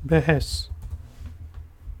 बहस।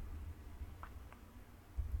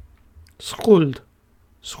 स्कुल्ड,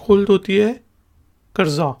 स्कुल्ड होती है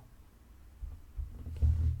कर्जा,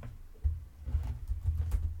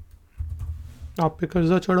 आप पे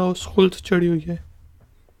कर्जा चढ़ा हो, स्कुल्ड चढ़ी हुई है।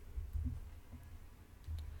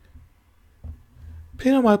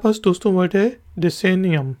 फिर हमारे पास दोस्तों वर्ड है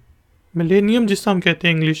डिसेनियम, मिलेनियम जिससे हम कहते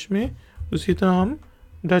हैं इंग्लिश में, उसी तरह हम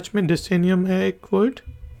डच में डिसेनियम है एक वर्ड।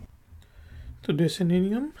 तो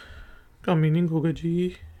डिसेनियम का मीनिंग होगा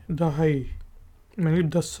जी दहाई, मतलब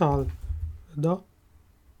 10 साल,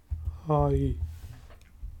 दहाई,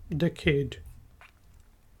 डेकेड।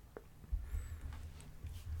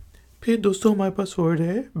 फिर दोस्तों हमारे पास वर्ड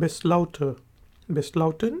है बेस्लाउटर,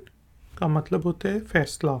 बेस्लाउटन का मतलब होता है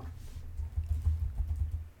फैसला।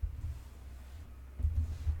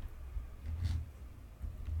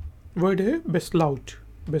 वर्ड है बेस्लाउट,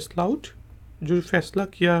 बेस्लाउट जो फैसला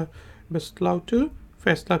किया, बेस्लाउटर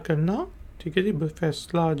फैसला करना, ठीक है जी,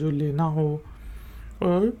 फैसला जो लेना हो,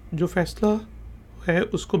 और जो फैसला है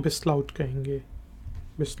उसको बेस्लाउट कहेंगे,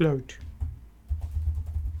 बेस्लाउट।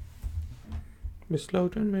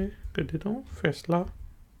 बेस्लाउटन में कर देता हूँ फैसला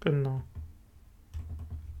करना,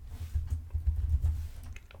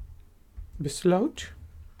 बेस्लाउट,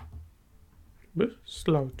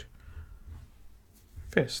 बेस्लाउट,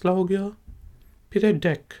 फैसला हो गया। फिर है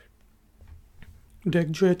डेक, डेक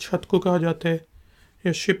जो है छत को कहा जाता है,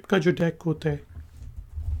 या शिप का जो डेक होता है।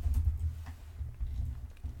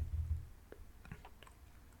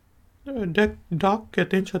 डेक, डाक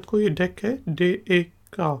कहते हैं छत को, ये डेक है, डे एक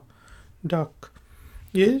का डाक,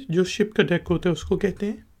 ये जो शिप का डेक होता है उसको कहते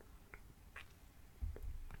हैं।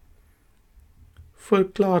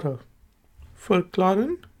 फरक्लारा,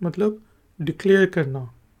 फरक्लारन मतलब डिक्लेयर करना,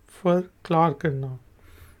 फरक्लार करना,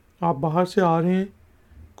 आप बाहर से आ रहे हैं,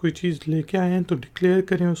 कोई चीज़ लेके आए हैं तो डिक्लेयर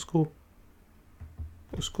करें उसको,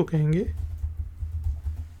 उसको कहेंगे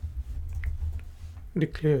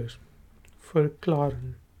डिक्लेयर,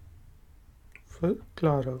 फरक्लारन,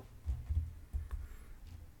 फरक्लारा।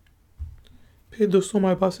 फिर दोस्तों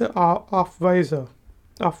हमारे पास है ऑफवाइजर,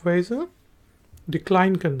 ऑफवाइजर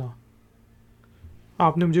डिक्लाइन करना,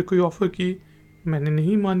 आपने मुझे कोई ऑफ़र की, मैंने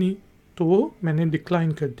नहीं मानी तो वो मैंने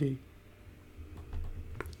डिक्लाइन कर दी,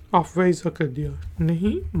 ऑफवाइजर कर दिया,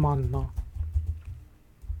 नहीं मानना।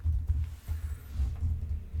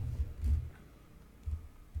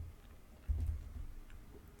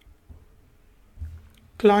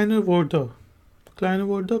 क्लाइनर वर्डर, क्लाइनर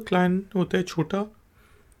वर्डर, क्लाइन होता है छोटा,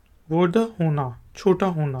 वर्डर होना, छोटा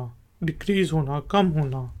होना, डिक्रीज होना, कम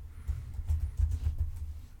होना।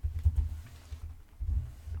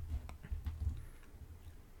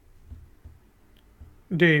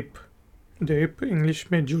 डेप। डेप इंग्लिश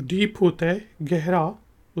में जो डीप होता है, गहरा,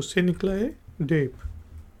 उससे निकला है डेप।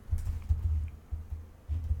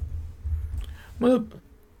 मतलब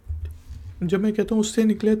जब मैं कहता हूँ उससे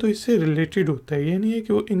निकला है तो इससे रिलेटेड होता है, ये नहीं है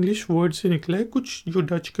कि वो इंग्लिश वर्ड से निकला है। कुछ जो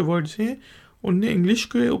डच के वर्ड्स हैं उनने इंग्लिश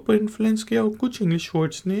के ऊपर इन्फ्लुएंस किया और कुछ इंग्लिश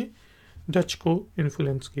वर्ड्स ने डच को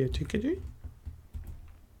इन्फ्लुएंस किया। ठीक है जी।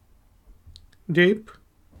 डेप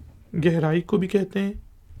गहराई को भी कहते हैं,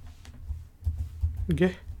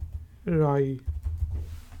 गहराई।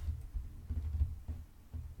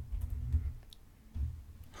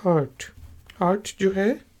 हार्ट। हार्ट जो है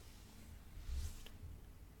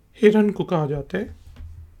हिरन को कहा जाता है,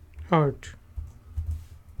 हार्ट।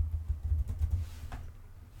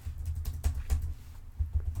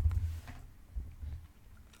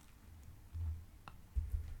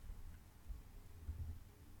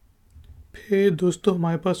 फिर दोस्तों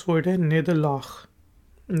हमारे पास वर्ड है नेदरलाख।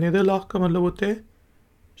 नेदरलाख का मतलब होता है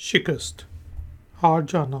शिकस्त, हार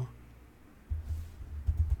जाना।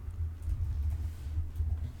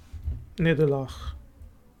 नेदरलाख।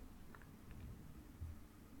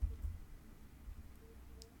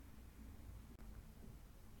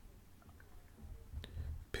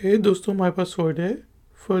 फिर दोस्तों हमारे पास वर्ड है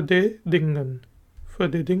फरदेदिंगन।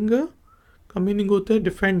 फरदेदिंगा का मीनिंग होता है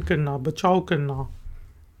डिफेंड करना, बचाव करना।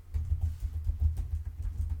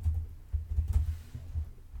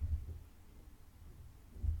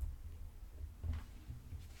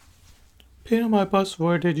 फिर हमारे पास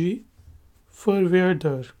वर्ड है जी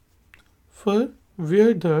फरवेयरदर।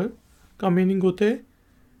 फरवेयरदर का मीनिंग होता है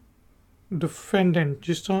डिफेंडेंट।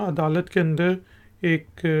 जिस तरह अदालत के अंदर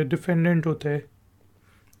एक डिफेंडेंट होता है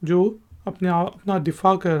जो अपना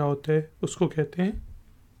दिफा कर रहा होता है, उसको कहते हैं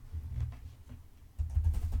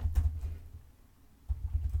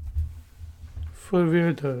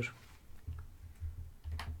फरवेयरदर।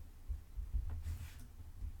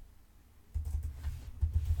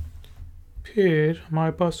 फिर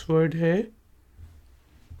हमारे पास वर्ड है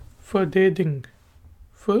फरदेदिंग।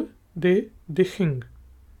 फरदेदिखिंग।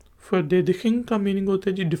 फरदेदिखिंग का मीनिंग होता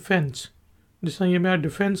है जी डिफेंस। जैसा ये मेरा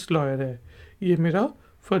डिफेंस लॉयर है, ये मेरा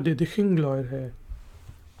फरदेदिखिंग लॉयर है,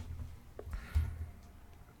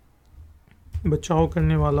 बचाव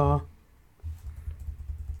करने वाला।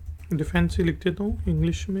 डिफेंस ही लिख देता हूँ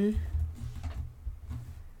इंग्लिश में।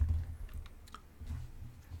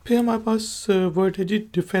 फिर हमारे पास वर्ड है जी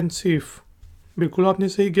डिफेंसिव। बिल्कुल आपने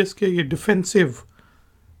सही गेस किया, ये डिफेंसिव।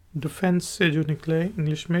 डिफेंस से जो निकला है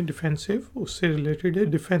इंग्लिश में डिफेंसिव, उससे रिलेटेड है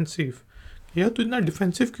डिफेंसिव। यार तो इतना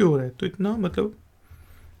डिफेंसिव क्यों हो रहा है, तो इतना मतलब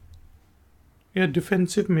या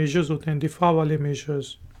डिफेंसिव मेजर्स होते हैं, दिफा वाले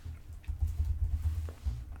मेजर्स।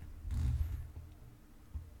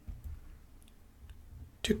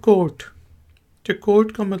 टिकोट।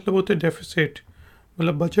 टिकोट का मतलब होता है डेफिसिट।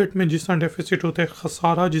 मतलब बजट में जिस तरह डेफिसिट होता है,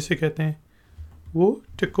 खसारा जिसे कहते हैं, वो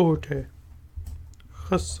टिकोट है,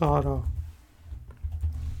 खसारा,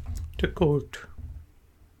 टिकोट।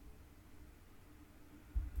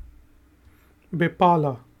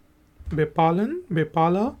 बेपाला। बेपालन,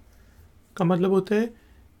 बेपाला का मतलब होता है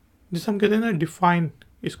जिसे हम कहते हैं ना डिफाइन,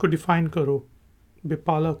 इसको डिफाइन करो,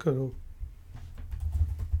 बेपाला करो,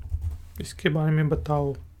 इसके बारे में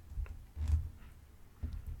बताओ।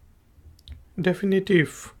 डेफिनेटिव।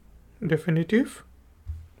 डेफिनेटिव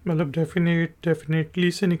मतलब डेफिनेट,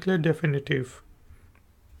 डेफिनेटली से निकला डेफिनेटिव,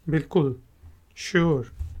 बिल्कुल,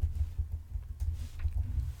 श्योर।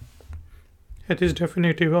 इट इज़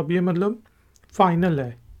डेफिनेटिव, अब ये मतलब फाइनल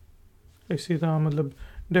है। इसी तरह मतलब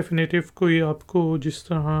डेफिनेटिव कोई आपको जिस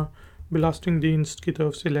तरह बिलास्टिंग दीन्स की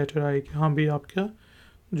तरफ से लेटर आए कि हाँ भाई आपका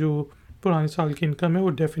जो पुराने साल की इनकम है वो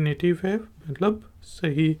डेफिनेटिव है, मतलब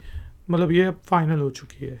सही, मतलब ये अब फाइनल हो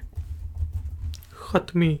चुकी है।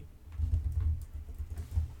 ख़त्मी।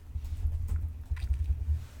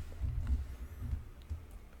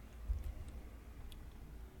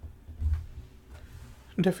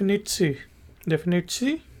 डेफिनेटसी।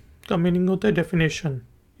 डेफिनेटसी का मीनिंग होता है डेफिनेशन।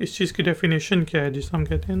 इस चीज़ की डेफिनेशन क्या है जिसे हम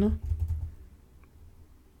कहते हैं ना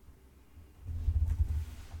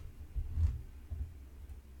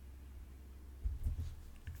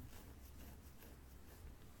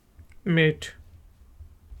मेट।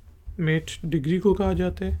 मेट डिग्री को कहा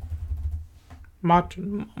जाता है।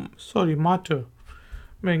 माटर।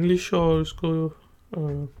 मैं इंग्लिश और उसको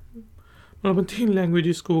मतलब 3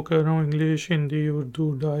 लैंग्वेजेस को वो कर रहा हूँ, इंग्लिश, हिंदी,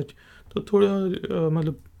 उर्दू, डच, तो थोड़ा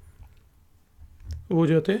मतलब वो हो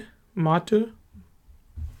जाते हैं माटर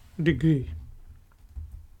डिग्री।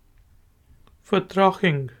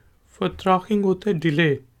 फत्राखिंग। फत्राखिंग होता है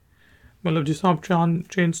डिले। मतलब जिस आप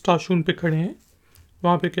ट्रेन स्टेशन पे खड़े हैं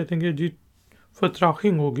वहाँ पे कहते हैं कि जी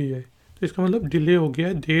फत्राखिंग हो गई है, तो इसका मतलब डिले हो गया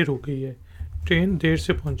है, देर हो गई है, ट्रेन देर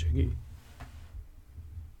से पहुंचेगी।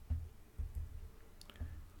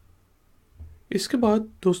 इसके बाद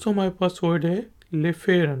दोस्तों हमारे पास वर्ड है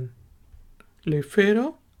लेफेरन।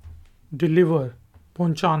 लेफेरा डिलीवर,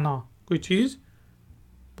 पहुंचाना, कोई चीज़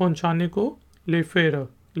पहुंचाने को लेफेरा,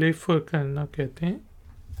 लेफर करना कहते हैं,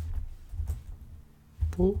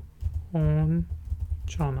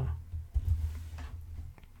 पहुंचाना।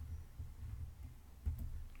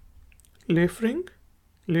 लेफरिंग,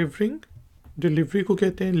 लेवरिंग डिलीवरी को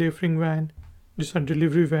कहते हैं, लेफरिंग वैन, जिसका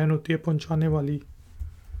डिलीवरी वैन होती है पहुंचाने वाली।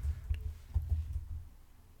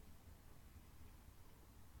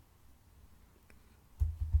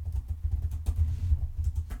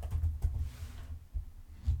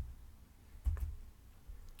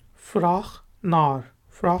 फ्राख नार,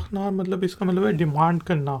 फ्राख नार मतलब इसका मतलब है डिमांड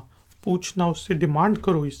करना, पूछना, उससे डिमांड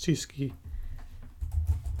करो इस चीज़ की।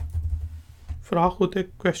 फ्राख होते है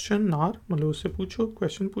क्वेश्चन, नार मतलब उससे पूछो,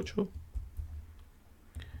 क्वेश्चन पूछो।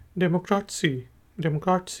 डेमोक्रेसी,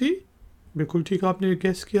 डेमोक्रेसी बिल्कुल ठीक आपने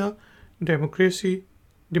गेस किया। डेमोक्रेसी,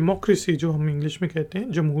 डेमोक्रेसी जो हम इंग्लिश में कहते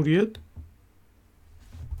हैं जमहूरियत,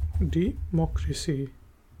 डेमोक्रेसी।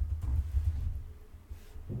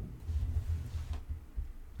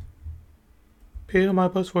 फिर हमारे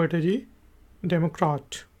पास वर्ड है जी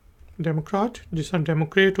डेमोक्राट। डेमोक्राट जिसका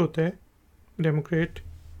डेमोक्रेट होता है, डेमोक्रेट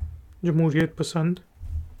जमहूरियत पसंद।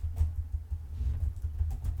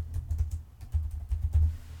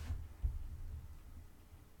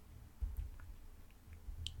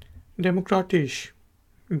 डेमोक्राटिश,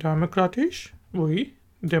 डेमोक्राटिश वही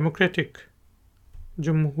डेमोक्रेटिक,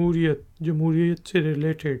 जमहूरियत, जमहूरियत से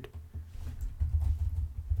रिलेटेड,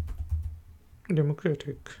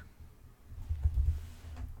 डेमोक्रेटिक।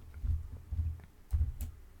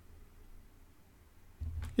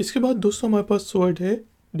 इसके बाद दोस्तों हमारे पास वर्ड है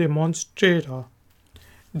डेमोन्स्ट्रेरा।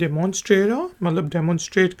 डेमोन्स्ट्रेरा मतलब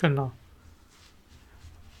डेमोन्स्ट्रेट करना,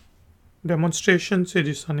 डेमोन्स्ट्रेशन से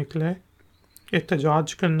जिसका निकला है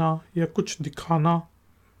एहतजाज करना या कुछ दिखाना,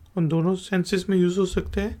 उन दोनों सेंसेस में यूज़ हो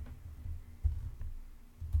सकते हैं।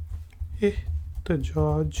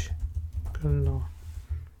 एहतजाज करना,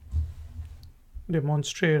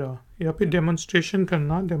 डेमोन्स्ट्रेरा, या फिर डेमोन्स्ट्रेशन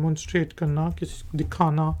करना, डेमोन्स्ट्रेट करना, किसी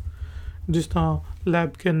दिखाना, जिस तरह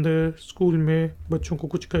लैब के अंदर स्कूल में बच्चों को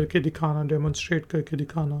कुछ करके दिखाना, डेमोन्स्ट्रेट करके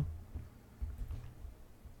दिखाना।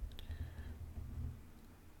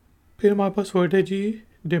 फिर हमारे पास वर्ड है जी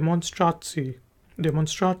डेमोन्स्ट्रासी।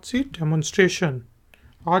 डेमोन्स्ट्रासी डेमोन्स्ट्रेशन।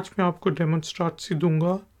 आज मैं आपको डेमोन्स्ट्रासी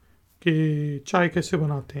दूंगा कि चाय कैसे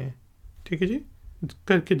बनाते हैं, ठीक है जी,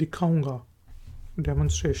 करके दिखाऊंगा,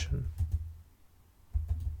 डेमोन्स्ट्रेशन।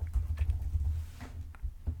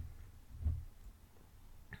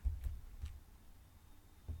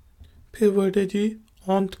 फिर वर्ड है जी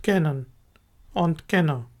ontkennen।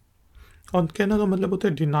 ontkennen, ontkennen का मतलब होता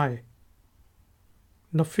है डिनाई,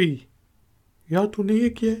 नफी। यार तूने ये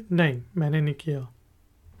किया? नहीं मैंने नहीं किया,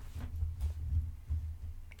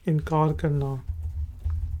 इनकार करना।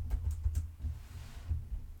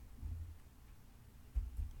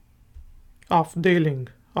 afdeling,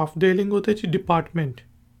 afdeling होता है जी डिपार्टमेंट,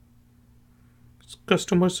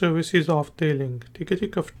 कस्टमर सर्विसेज afdeling, ठीक है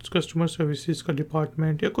जी, कस्टमर सर्विसेज का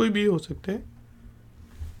डिपार्टमेंट या कोई भी हो सकता है।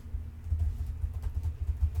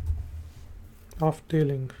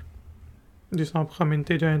 afdeling, जिस आप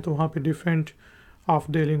खमिनते जाएं तो वहाँ पे डिफरेंट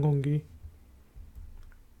afdeling होंगी।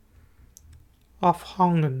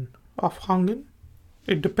 afhangen, afhangen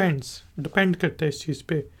it depends, depend करता है इस चीज़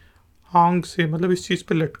पे। हांग से मतलब इस चीज़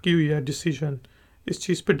पे लटकी हुई है, डिसीजन इस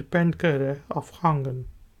चीज़ पे डिपेंड कर रहा है। afhangen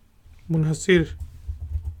मुनहसिर।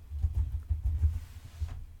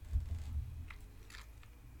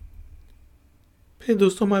 फिर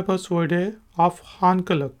दोस्तों हमारे पास वर्ड है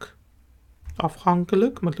afhankelijk।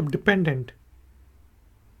 afhankelijk मतलब डिपेंडेंट,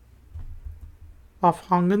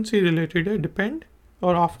 afhangen से रिलेटेड है डिपेंड,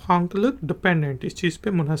 और afhankelijk डिपेंडेंट, इस चीज़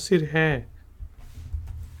पे मुनहसिर है,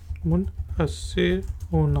 मुनहसिर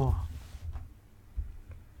होना।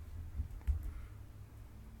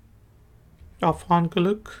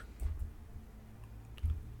 afhankelijk।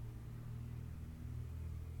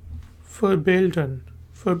 verbeelden,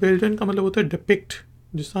 verbeelden का मतलब होता है डिपिक्ट,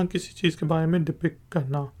 जिस तरह किसी चीज़ के बारे में डिपिक्ट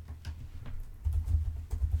करना।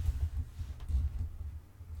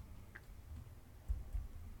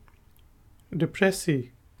 डिप्रेसी,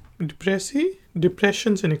 डिप्रेसी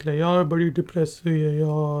डिप्रेशन से निकला, यार बड़ी डिप्रेस हुई है,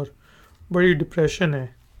 यार बड़ी डिप्रेशन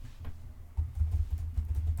है,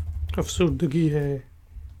 अफसुर्दगी है,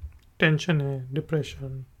 टेंशन है,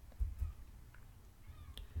 डिप्रेशन।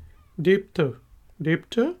 डेप्थ,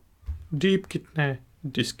 डेप्थ डीप कितना है,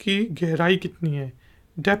 जिसकी गहराई कितनी है,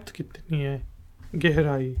 डेप्थ कितनी है,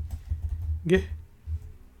 गहराई,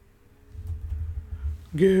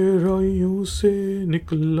 गहराइयों से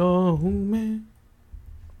निकला हूँ मैं।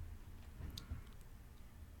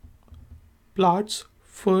 Plots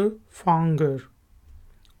for फांगर।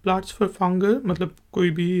 प्लाट्स फॉर फांगर मतलब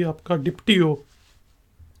कोई भी आपका डिप्टी हो।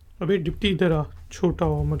 अबे डिप्टी इधर आ, छोटा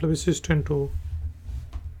हो मतलब असिस्टेंट हो।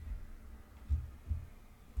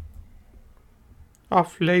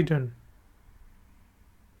 आफ्लेडन।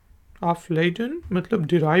 आफ्लेडन मतलब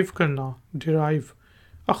डिराइव करना, डिराइव।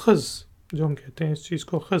 अखज़ जो हम कहते हैं, इस चीज़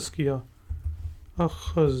को अखज़ किया,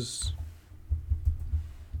 अखज़।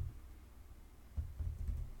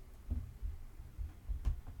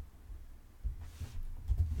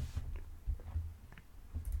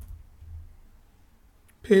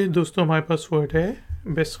 फिर दोस्तों हमारे पास वर्ड है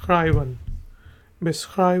बेस्क्राइवन।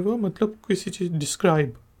 बेस्क्राइव मतलब किसी चीज़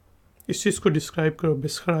डिस्क्राइब, इस चीज़ को डिस्क्राइब करो,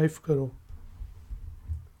 बेस्क्राइब करो,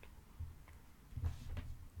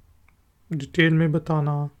 डिटेल में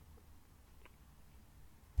बताना।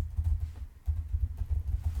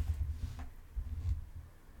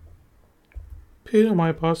 फिर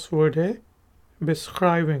हमारे पास वर्ड है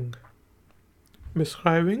बेस्क्राइविंग।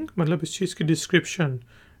 बेस्क्राइविंग मतलब इस चीज़ की डिस्क्रिप्शन।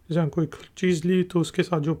 जहाँ कोई चीज़ ली तो उसके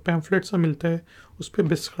साथ जो पैम्फलेट सा मिलता है उस पर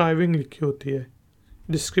बेस्क्राइविंग लिखी होती है,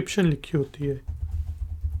 डिस्क्रिप्शन लिखी होती है।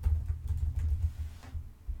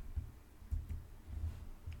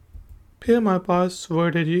 फिर हमारे पास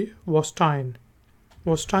वर्ड है जी वॉस्टाइन।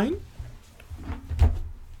 वॉस्टाइन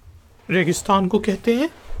रेगिस्तान को कहते हैं,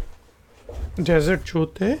 डेजर्ट जो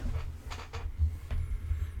होते हैं,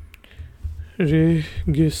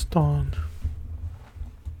 रेगिस्तान।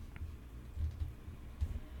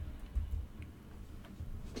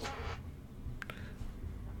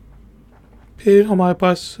 फिर हमारे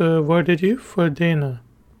पास वर्ड है जी फरदेना।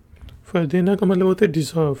 फरदेना का मतलब होता है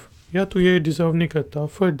डिज़र्व, या तो ये डिज़र्व नहीं करता।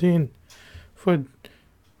 फरदेन,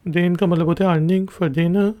 फरदेन का मतलब होता है अर्निंग।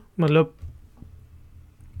 फरदेना मतलब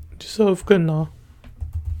डिज़र्व करना।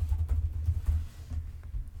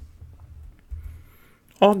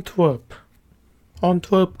 ऑन्टवर्प,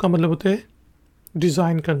 ऑन्टवर्प का मतलब होता है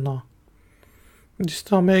डिज़ाइन करना। जिस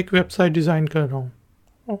तरह मैं एक वेबसाइट डिज़ाइन कर रहा हूँ,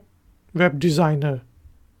 वेब डिज़ाइनर,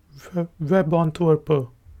 वेब ऑन्टवर्पर,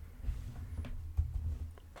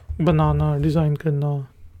 बनाना, डिज़ाइन करना।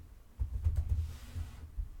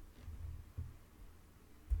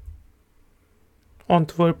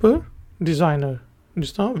 ऑन्टवर्पर, डिज़ाइनर,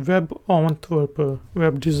 जिस तरह वेब ऑन्टवर्पर,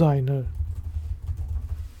 वेब डिज़ाइनर।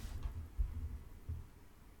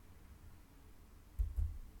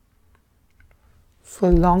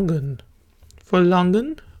 फरलांगन,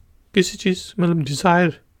 फरलांगन किसी चीज़ मतलब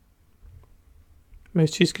डिज़ायर, मैं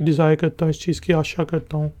इस चीज़ की डिज़ायर करता हूँ, इस चीज़ की आशा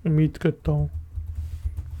करता हूँ, उम्मीद करता हूँ।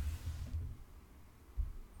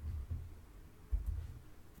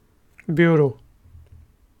 ब्यूरो।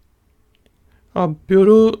 अब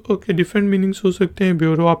ब्यूरो के डिफरेंट मीनिंग्स हो सकते हैं।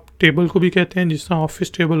 ब्यूरो आप टेबल को भी कहते हैं, जिस तरह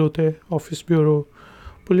ऑफिस टेबल होता है, ऑफिस ब्यूरो।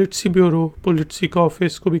 पोलिट्सी ब्यूरो, पोलिट्सी का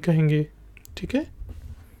ऑफिस को भी कहेंगे। ठीक है,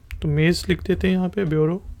 तो मेज़ लिख देते हैं यहाँ पे,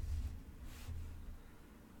 ब्यूरो।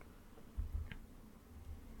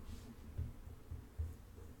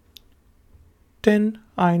 टेन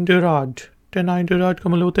आइंडराड। टेन आइंडराड का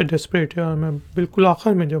मतलब होता है डेस्परेट। यार मैं बिल्कुल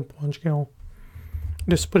आखिर में जब पहुँच गया हूँ,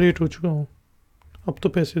 डेस्परेट हो चुका हूँ, अब तो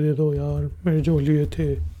पैसे दे दो यार मेरे जो लिए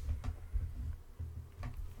थे।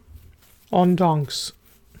 ऑनडांक्स।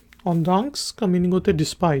 ऑनडांक्स का मीनिंग होता है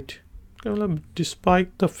डिस्पाइट, मतलब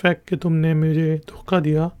डिस्पाइट द फैक्ट कि तुमने मुझे धोखा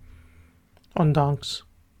दिया। ऑनडांक्स,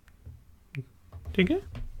 ठीक है।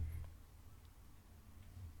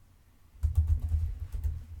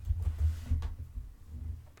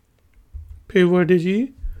 फिर वर्ड है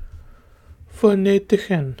जी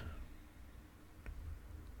फर्नेटिखन।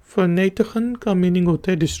 फर्नेटिखन का मीनिंग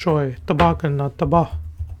होता है डिस्ट्रॉय, तबाह करना, तबाह।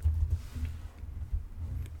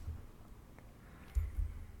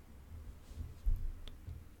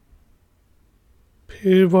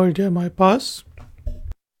 फिर वर्ड है हमारे पास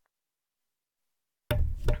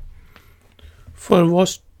फॉर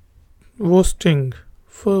वॉस्टिंग।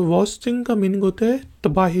 फॉर वॉस्टिंग का मीनिंग होता है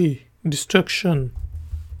तबाही, डिस्ट्रक्शन।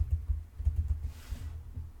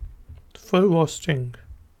 फॉर वॉस्टिंग।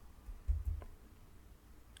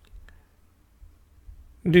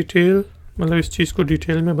 डिटेल मतलब इस चीज़ को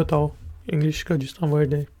डिटेल में बताओ, इंग्लिश का जितना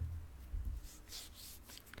वर्ड है।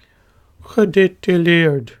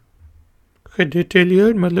 डिटेलियर्ड।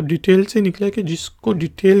 डिटेलियर्ड मतलब डिटेल से निकला कि जिसको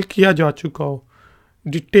डिटेल किया जा चुका हो,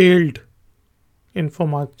 डिटेल्ड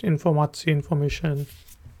इंफॉर्मेशन,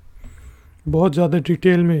 बहुत ज़्यादा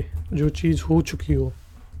डिटेल में जो चीज़ हो चुकी हो,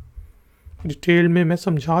 डिटेल में मैं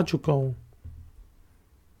समझा चुका हूँ।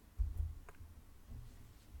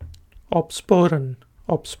 ऑप्सपोरन,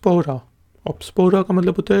 ऑप्सपोरा ऑप्सपोरा का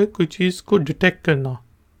मतलब होता है कोई चीज़ को डिटेक्ट करना,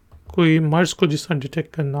 कोई मर्ज को जिस तरह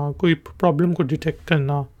डिटेक्ट करना, कोई प्रॉब्लम को डिटेक्ट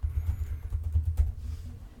करना,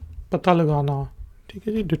 पता लगाना। ठीक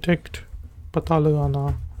है जी, डिटेक्ट, पता लगाना।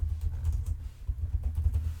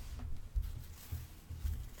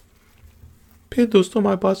 फिर दोस्तों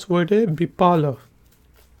हमारे पास वर्ड है बिपाला।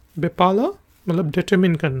 बिपाला मतलब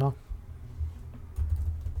डिटरमिन करना।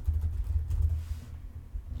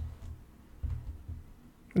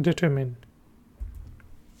 डिटरमिन।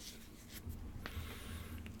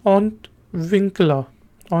 ऑन्टविंकला।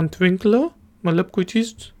 ऑन्टविंकला मतलब कोई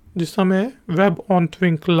चीज़ जिसका मैं वेब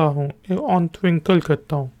ऑन्टविंकला हूँ, ऑन्टविंकल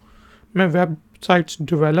करता हूँ, मैं वेबसाइट्स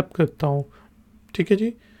डेवलप करता हूँ। ठीक है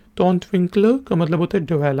जी, तो ऑन्टविंकलर का मतलब होता है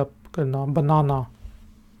डेवलप करना, बनाना।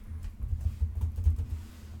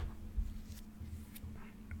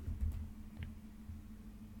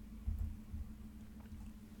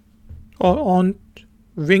 और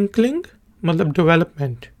ऑन्टविंकलिंग मतलब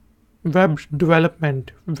डेवलपमेंट, वेब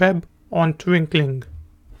डेवलपमेंट, वेब ऑन्टविंकलिंग।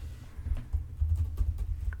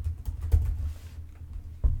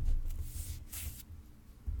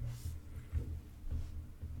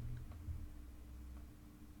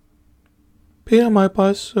 फिर हमारे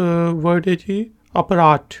पास वर्ड है जी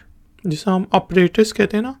अपराट, जिसे हम ऑपरेटर्स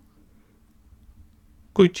कहते हैं ना,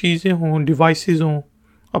 कोई चीज़ें हों, डिवाइसेस हों।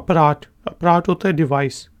 अपराट, अपराट होता है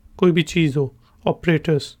डिवाइस, कोई भी चीज़ हो।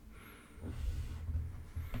 ऑपरेटर्स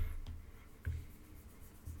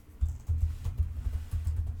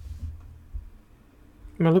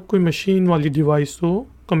मतलब कोई मशीन वाली डिवाइस हो,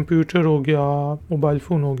 कंप्यूटर हो गया, मोबाइल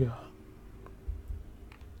फ़ोन हो गया।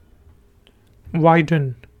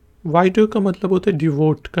 वाइडन, वाइडर का मतलब होता है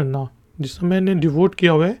डिवोट करना, जिसमें मैंने डिवोट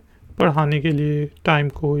किया हुआ है पढ़ाने के लिए टाइम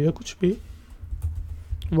को, या कुछ भी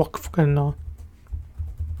वक्फ करना,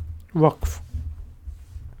 वक्फ।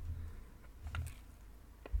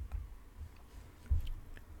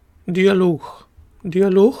 डियालोग,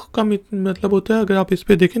 डियालोग का मतलब होता है, अगर आप इस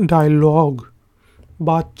पे देखें, डायलॉग,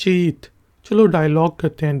 बातचीत। चलो डायलॉग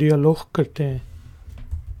करते हैं, डियालोग करते हैं।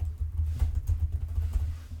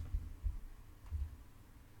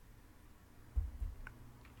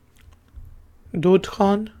 दूध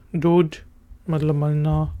खान, दूध मतलब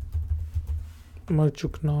मरना, मर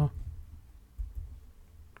चुकना।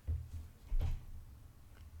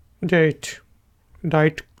 डाइट,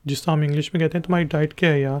 डाइट जिसको हम इंग्लिश में कहते हैं तुम्हारी डाइट क्या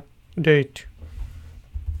है यार, डाइट,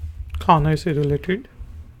 खाना से रिलेटेड।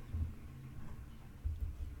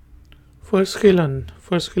 फर्स्किलन,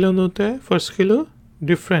 फर्स्किलन होता है फर्स्किलर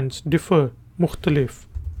डिफरेंस, डिफर, मुख्तलिफ।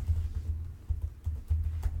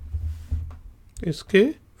 इसके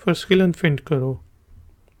फर्स्किलन फिंड करो,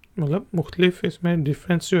 मतलब मुख्तलिफ, इसमें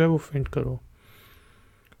डिफरेंस जो है वो फिंड करो।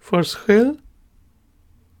 फर्स्किल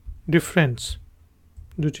डिफरेंस,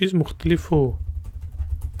 जो चीज़ मुख्तलिफ हो।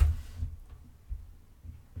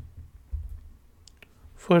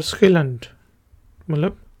 फर्स्किलंट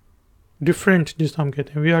मतलब डिफरेंट, जिसको हम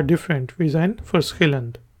कहते हैं we are different, we are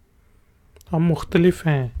फर्स्किलंट, हम मुख्तलिफ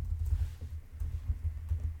हैं।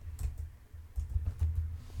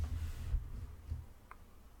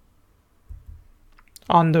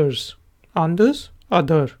 आंदर्स, आंदर्स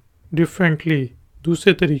अदर, डिफरेंटली,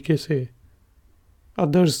 दूसरे तरीके से।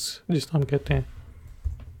 अदर्स जिसको हम कहते हैं।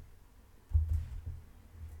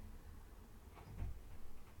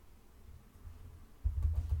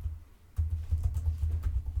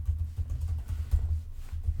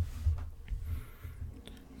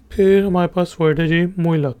 फिर हमारे पास वर्ड है जी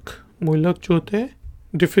मुइलक। मुइलक जो होते हैं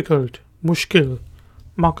डिफ़िकल्ट, मुश्किल।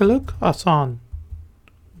 मकलक आसान,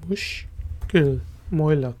 मुश्किल,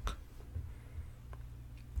 मुइलक।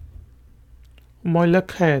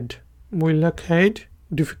 मुइलक हैड, मुइलक हैड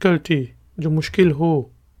डिफ़िकल्टी, जो मुश्किल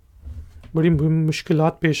हो, बड़ी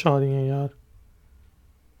मुश्किलात पेश आ रही हैं यार।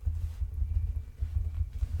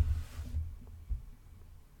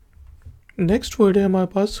 नेक्स्ट वर्ड है हमारे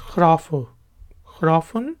पास खराफ।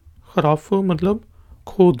 खराफन, खराफ मतलब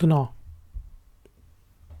खोदना।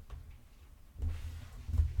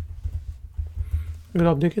 अगर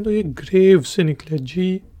आप देखें तो ये ग्रेव से निकले,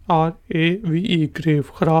 GRAVE, ग्रेव,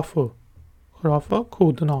 खराफ, खराफा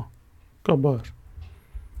खोदना, कबर।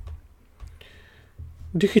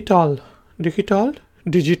 Digital, digital,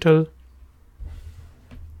 digital.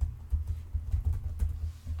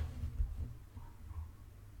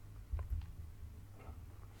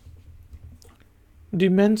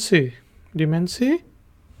 डिमेंसे, डिमेंसे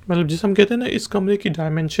मतलब जिसे हम कहते हैं ना, इस कमरे की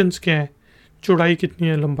डायमेंशंस क्या है, चौड़ाई कितनी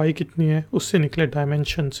है, लंबाई कितनी है, उससे निकले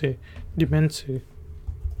डायमेंशन से, डिमेंसे।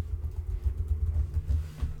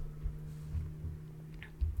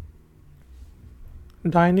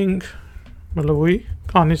 डाइनिंग मतलब वही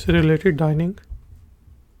खाने से related, dining.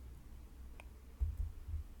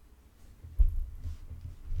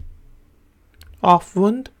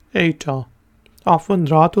 Avond eten.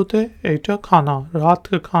 Avond रात होता है, eten खाना, रात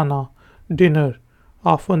का खाना, dinner,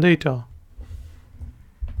 avond eten.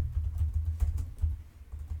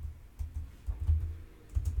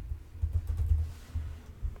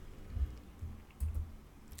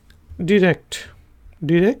 Direct,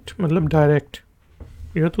 direct मतलब डायरेक्ट.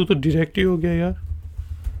 यार तू तो डायरेक्ट ही हो गया यार.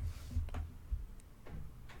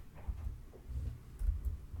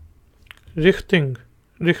 रिख्टिंग,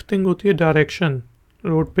 रिख्टिंग होती है डायरेक्शन.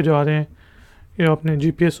 रोड पे जा रहे हैं या आपने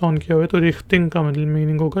जीपीएस ऑन किया हुआ है तो रिख्टिंग का मतलब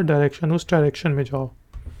मीनिंग होगा डायरेक्शन, उस डायरेक्शन में जाओ.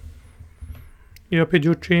 या फिर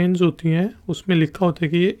जो ट्रेन्स होती हैं उसमें लिखा होता है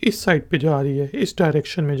कि ये इस साइड पे जा रही है, इस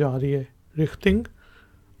डायरेक्शन में जा रही है. रिख्टिंग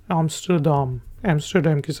आम्स्टरडाम,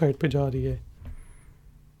 एम्स्टरडम की साइड पे जा रही है,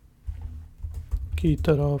 की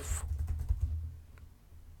तरफ,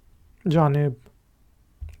 जानेब.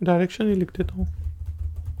 डायरेक्शन ही लिख देता हूँ.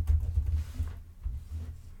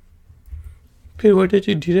 फिर वर्ड है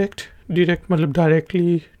जी डायरेक्ट. डायरेक्ट मतलब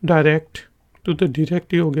डायरेक्टली, डायरेक्ट. तो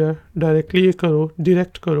डायरेक्ट ही हो गया. डायरेक्टली ये करो,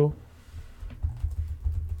 डायरेक्ट करो.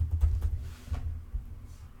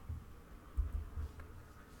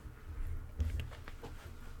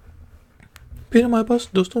 फिर हमारे पास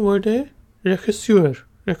दोस्तों वर्ड है रेखस्यूअर.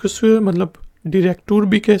 रेखस्यूअर मतलब डायरेक्टर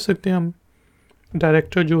भी कह सकते हैं हम,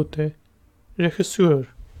 डायरेक्टर जो होता है. रेखस्यूअर.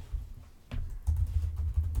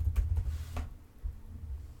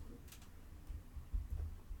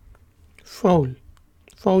 फाउल,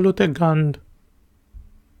 फाउल होता है गंद,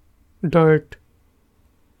 डर्ट.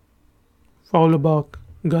 फाउल बाक,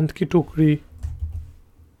 गंद की टोकरी.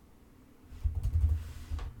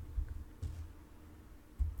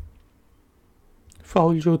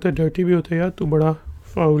 फाउल जो होता है डर्टी भी होता है यार, तू बड़ा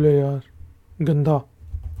फाउल है यार, गंदा.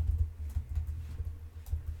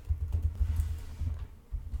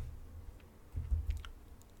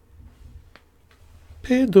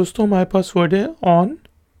 फिर दोस्तों हमारे पास वर्ड है ऑन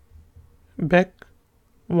बैक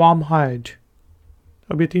वार्म हाइड.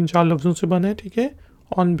 अभी 3-4 लफ्ज़ों से बना है, ठीक है.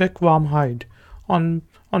 On back warm hide.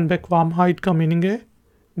 On back warm hide का मीनिंग है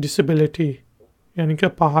डिसेबिलिटी, यानी कि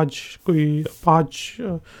अपाहज, कोई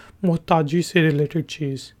अपाहज, मोहताजी से रिलेटेड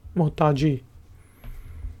चीज़, मोहताजी.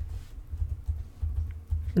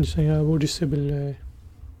 जैसे यार वो डिसेबल है.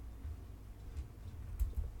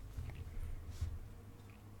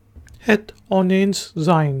 Het oneens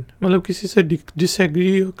zijn मतलब किसी से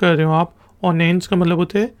डिसएग्री कर रहे हो आप. oneens का मतलब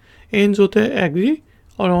होता है, एंस होता है एग्री,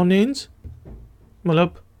 और oneens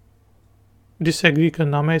मतलब डिसएग्री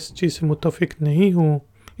करना, मैं इस चीज़ से मुत्तफिक नहीं हूँ,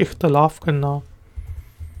 इख्तलाफ करना.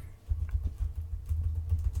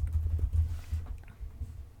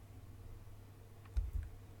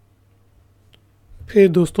 फिर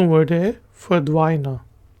दोस्तों वर्ड है फर्दवाइना.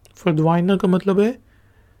 फर्दवाइना का मतलब है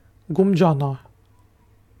गुम जाना,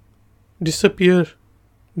 डिसअपियर,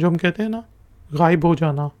 जो हम कहते हैं ना, गायब हो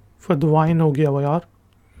जाना. फर्दवाइन हो गया वो यार,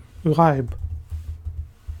 गायब.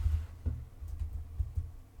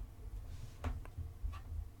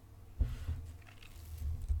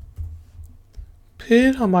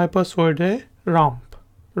 फिर हमारे पास वर्ड है राम्प.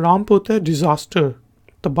 राम्प होता है डिज़ास्टर,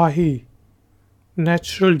 तबाही,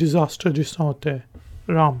 नेचुरल डिज़ास्टर जिसका होता है,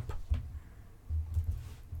 राम्प.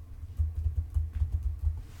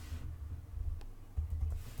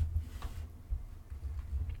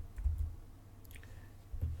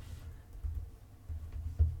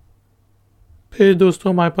 फिर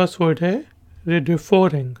दोस्तों हमारे पास वर्ड है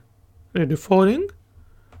रेडिफोरिंग. रेडिफोरिंग,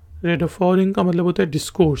 रेडिफोरिंग का मतलब होता है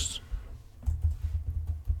डिस्कोर्स.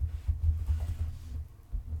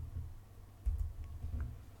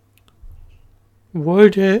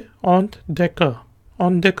 वर्ड है ऑन डेका.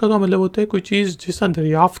 ऑन डेका का मतलब होता है कोई चीज़ जिसका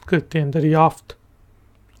दरियाफ्त करते हैं, दरियाफ्त.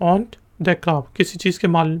 ऑन डेका किसी चीज़ के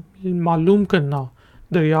मालूम करना,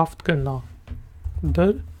 दरियाफ्त करना,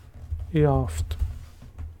 दरियाफ्त.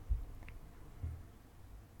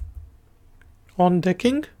 ऑन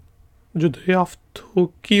डेकिंग जो दरियाफ्त हो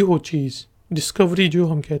की हो चीज़, डिस्कवरी जो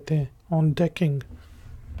हम कहते हैं, ऑन डेकिंग,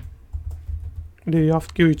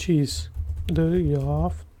 दरियाफ्त की हुई चीज़,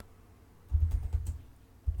 दरियाफ्त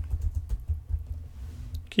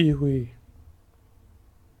की हुई.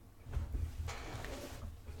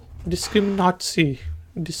 डिस्क्रिमिनाटसी.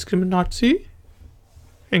 डिस्क्रिमिनाटसी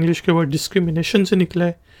इंग्लिश के वर्ड डिस्क्रिमिनेशन से निकला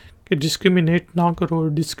है कि डिस्क्रिमिनेट ना करो.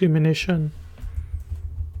 डिस्क्रिमिनेशन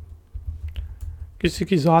किसी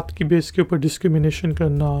की ज़ात की बेस के ऊपर डिस्क्रिमिनेशन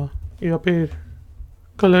करना, या फिर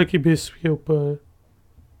कलर की बेस के ऊपर.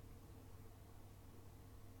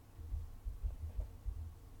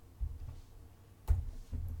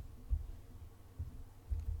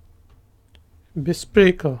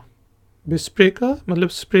 बिस्प्रेका. बिस्प्रेका मतलब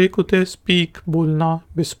स्प्रेक होता है स्पीक, बोलना.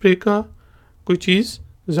 बिस्प्रेका कोई चीज़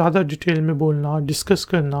ज़्यादा डिटेल में बोलना, डिस्कस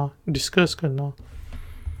करना, डिस्कस करना,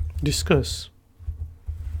 डिस्कस।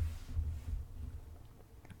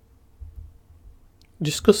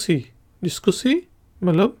 डिस्कसी, डिस्कसी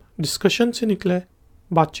मतलब डिस्कशन से निकला है,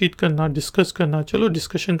 बातचीत करना, डिस्कस करना। चलो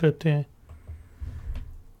डिस्कशन करते हैं।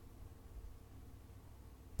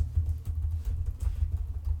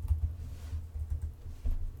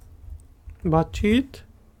 बातचीत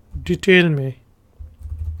डिटेल में।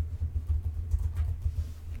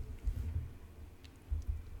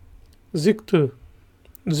 जिक्त,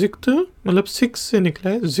 जिक्त मतलब सिक्स से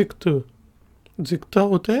निकला है, जिक्त। जिक्ता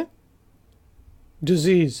होता है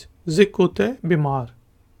डिजीज, जिक होता है बीमार,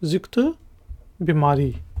 जिक्त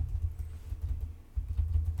बीमारी।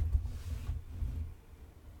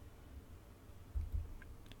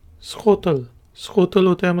 स्कोतल, स्कोतल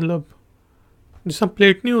होता है मतलब जैसा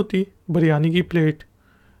प्लेट नहीं होती बिरयानी की प्लेट,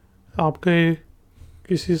 आप गए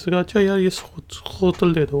किसी से कहा अच्छा यार ये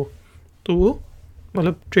स्कोतल दे दो, तो वो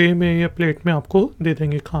मतलब ट्रे में या प्लेट में आपको दे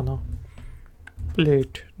देंगे खाना।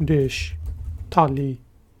 प्लेट, डिश, थाली।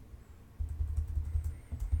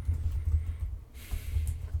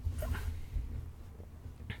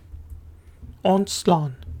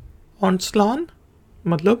 ऑनस्लान, ऑनस्लान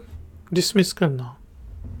मतलब डिसमिस करना,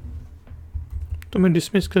 तुम्हें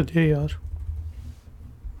डिसमिस कर दिया यार।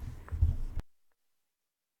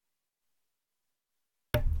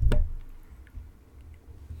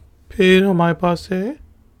 फिर हमारे पास है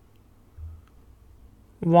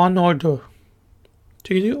वन ऑर्डर।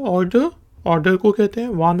 ठीक है जी, ऑर्डर, ऑर्डर को कहते हैं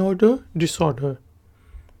वन ऑर्डर डिसऑर्डर।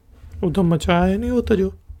 उधर मचाया नहीं होता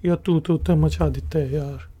जो, या तू तो उधर मचा देता है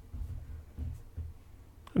यार।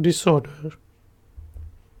 डिसऑर्डर।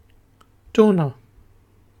 टोना,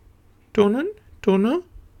 टोनन, टोनर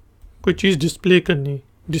कोई चीज़ डिस्प्ले करनी,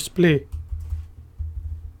 डिस्प्ले,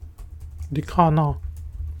 दिखाना,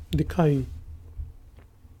 दिखाई।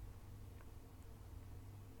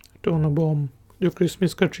 टोना बॉम, जो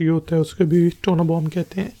क्रिसमस का ट्री होता है उसके भी टोना बॉम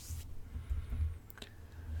कहते हैं।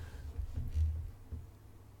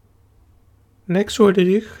 नेक्स्ट वर्ड है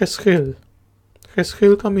जी खसखेल।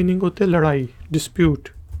 खसखेल का मीनिंग होता है लड़ाई, डिस्प्यूट।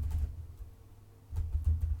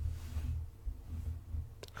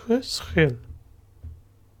 खसखेल।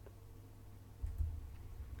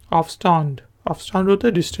 अफस्टांड, अफस्टांड होता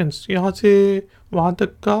है डिस्टेंस, यहाँ से वहाँ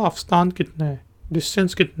तक का अफस्तान कितना है,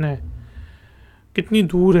 डिस्टेंस कितना है, कितनी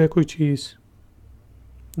दूर है कोई चीज़,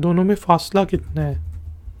 दोनों में फासला कितना है।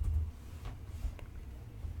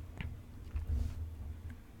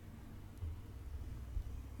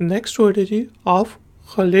 नेक्स्ट वर्ड है जी आफ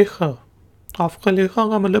खलेखा। आफ खलेखा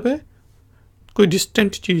का मतलब है कोई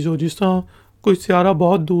डिस्टेंट चीज़ हो, जिस तरह कोई सियारा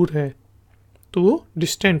बहुत दूर है तो वो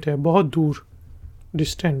डिस्टेंट है, बहुत दूर,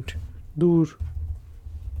 डिस्टेंट, दूर।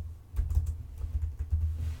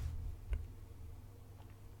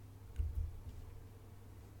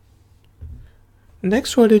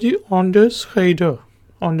 नेक्स्ट वर्ड है जी ऑनडरस्खाइडर।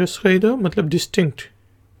 ऑनडरस्खाइडर मतलब डिस्टिंक्ट।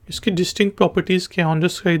 इसकी डिस्टिंक्ट प्रॉपर्टीज़ क्या हैं,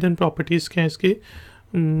 ऑनडरस्खाइडन प्रॉपर्टीज़ क्या हैं इसकी,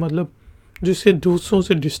 मतलब जिसे दूसरों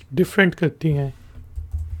से डिफरेंट करती हैं,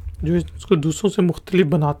 जो इसको दूसरों से मुख्तलिफ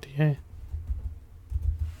बनाती हैं।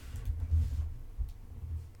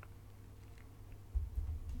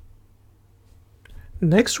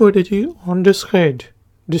 नेक्स्ट वर्ड है जी ऑनडरस्खाइड,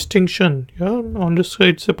 डिस्टिंक्शन, या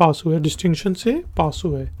ऑनडरस्खाइड से पास हुआ है, डिस्टिंक्शन से पास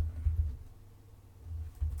हुआ है।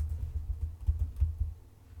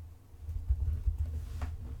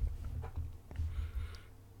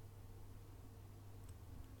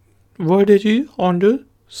 वर्ड है जी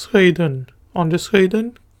ऑनडरस्खाइडन।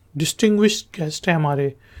 ऑनडरस्खाइडन डिस्टिंग्विश गेस्ट है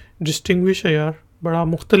हमारे, डिस्टिंग्विश है यार, बड़ा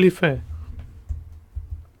मुख्तलिफ है,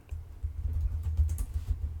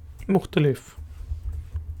 मुख्तलिफ,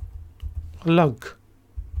 अलग,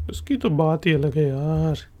 उसकी तो बात ही अलग है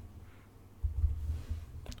यार।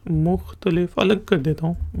 मुख्तलिफ अलग कर देता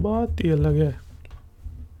हूँ, बात ही अलग है,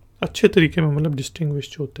 अच्छे तरीके में मतलब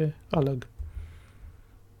डिस्टिंग्विश होते हैं, अलग।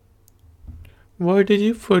 वर्ड है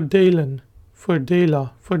जी फरदेलन। फरदेला,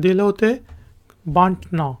 फरदेला होता है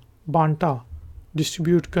बांटना, बांटा,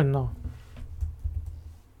 डिस्ट्रीब्यूट करना।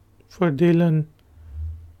 फरदेलन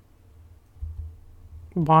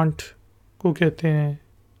बांट को कहते हैं,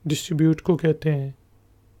 डिस्ट्रीब्यूट को कहते हैं।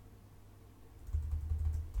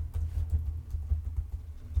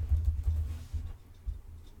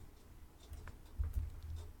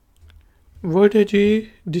 वर्ड है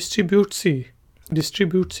जी डिस्ट्रीब्यूटसी।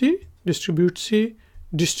 डिस्ट्रीब्यूटसी, डिस्ट्रीब्यूटसी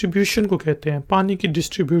डिस्ट्रीब्यूशन को कहते हैं, पानी की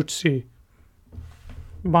डिस्ट्रीब्यूटसी,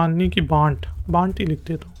 पानी की बांट, बांट ही लिख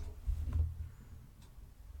देता हूँ।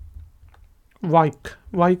 वाइक,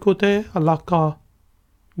 वाइक होता है इलाका,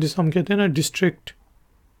 जिसे हम कहते हैं ना डिस्ट्रिक्ट,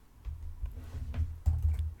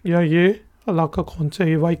 या ये इलाका कौन सा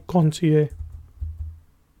है, वाइक कौन सी है।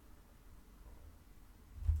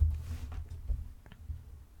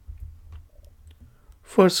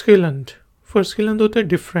 फर्स्किलंद होता है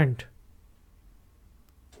डिफरेंट,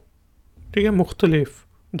 ठीक है, मुख्तलिफ,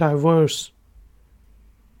 डाइवर्स।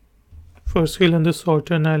 फर्स्किलंद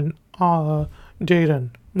सॉर्टन एंड डेरन,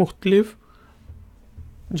 मुख्तलिफ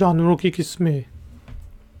जानवरों की किस्में।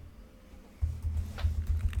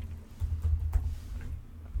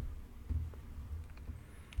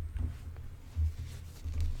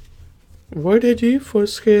 वर्ड है जी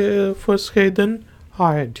फर्स्खेदन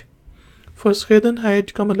हाइड। फर्स्खेदन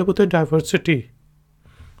हाइड का मतलब होता है डाइवर्सिटी,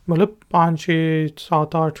 मतलब 5 6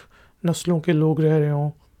 7 8 नस्लों के लोग रह रहे हों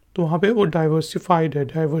तो वहाँ पे वो डाइवर्सिफाइड है,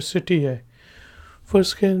 डाइवर्सिटी है।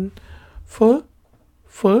 फर्स्खेदन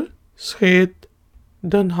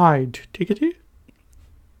फर्स्खेदन हाइड, ठीक है जी।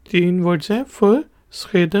 3 वर्ड्स हैं,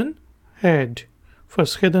 फर्स्खेदन हेड,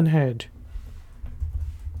 फर्स्खेदन हेड।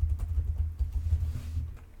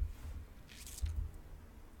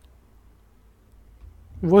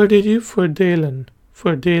 वर्ड है जी फरदेलन,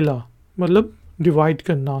 फरदेला मतलब डिवाइड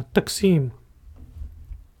करना, तकसीम,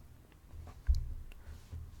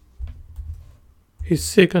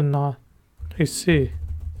 हिस्से करना, हिस्से।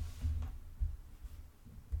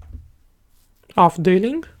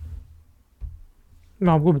 आफ्देलिंग,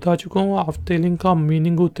 मैं आपको बता चुका हूँ आफ्देलिंग का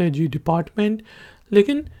मीनिंग होता है जी डिपार्टमेंट,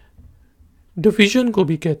 लेकिन डिवीजन को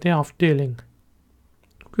भी कहते हैं आफ्देलिंग,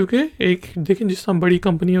 क्योंकि एक देखें जिस तरह बड़ी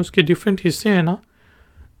कंपनी है उसके डिफरेंट हिस्से हैं ना,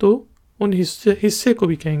 तो उन हिस्से को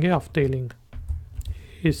भी कहेंगे आफ्देलिंग,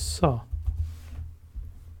 हिस्सा।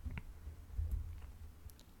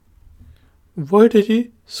 वर्ड है जी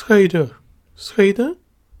scheiden, scheiden,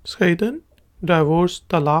 scheiden, डाइवोर्स,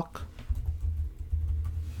 तलाक।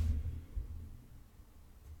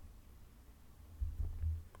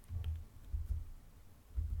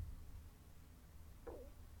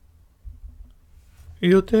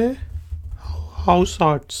 ये होते हैं हाउस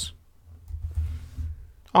आर्ट्स,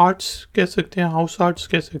 आर्ट्स कह सकते हैं, हाउस आर्ट्स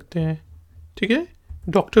कह सकते हैं, ठीक है।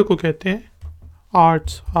 डॉक्टर को कहते हैं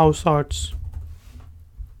arts, house arts.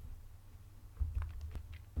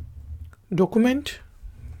 Document,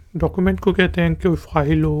 document को कहते हैं कोई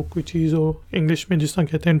फाइल हो, कोई चीज़ हो, इंग्लिश में जिस तरह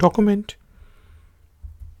कहते हैं डॉक्यूमेंट।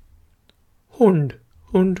 हुंड,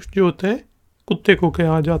 हुंड जो होता है कुत्ते को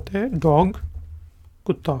कहा जाता है, डॉग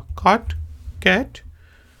कुत्ता, काट कैट,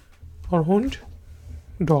 और हुंड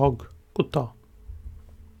डॉग कुत्ता।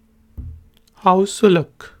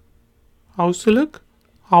 हाउसलक, हाउसलक,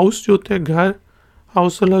 हाउस जो होता है घर,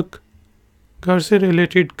 हाउसलक घर से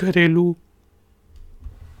रिलेटेड, घरेलू,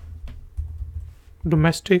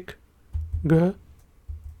 डोमेस्टिक, घरेलू,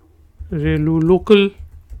 लोकल,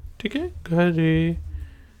 ठीक है, घरेलू।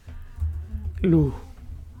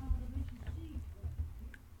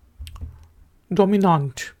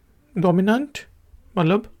 डोमिनेंट, डोमिनेंट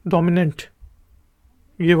मतलब डोमिनेंट,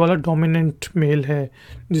 ये वाला डोमिनेंट मेल है,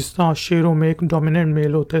 जिस तरह शेरों में एक डोमिनेंट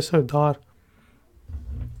मेल होता है, सरदार।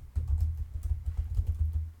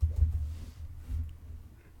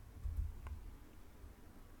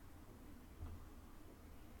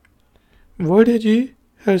 वर्ड है जी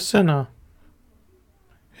हरसना,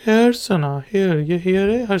 हेयरसना, हेयर, ये हेयर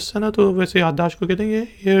है, हरसना तो वैसे याददाश्त को कहते हैं, ये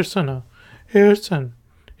हेयरसना, हेयरसन,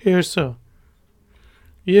 हेयरसा,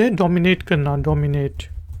 ये डोमिनेट करना, डोमिनेट,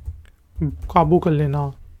 काबू कर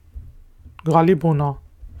लेना, गालिब होना,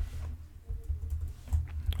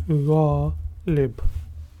 गालिब।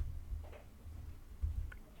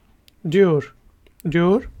 ड्योर,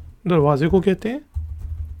 ड्योर दरवाजे को कहते हैं।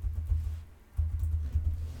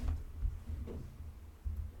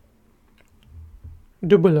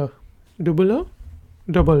 डुबलर, डुबलर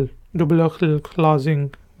डबल, डुबलर क्लाजिंग,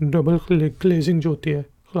 डबल ग्लेजिंग जो होती है,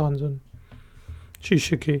 क्लाजन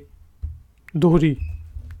शीशे की। दोहरी,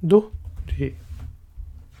 दोहरी।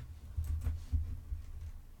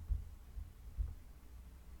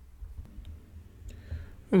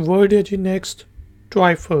 वर्ड है जी नेक्स्ट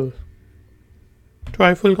ट्राइफल।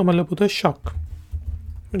 ट्राइफल का मतलब होता है शक,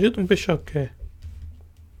 मुझे तुम पे शक है।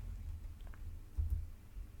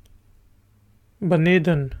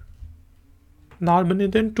 बनेदन, नार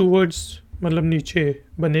बनेदन, टू वर्ड्स मतलब नीचे,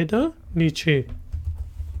 बनेदा नीचे।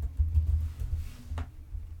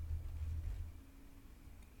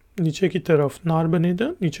 नीचे की तरफ, नार बनेदा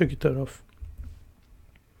नीचे की तरफ।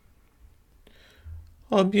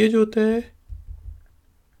 अब ये जो होता है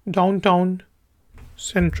डाउनटाउन,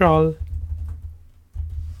 सेंट्रल,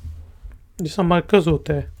 जैसा मरकज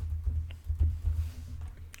होता है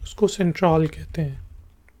उसको सेंट्रल कहते हैं।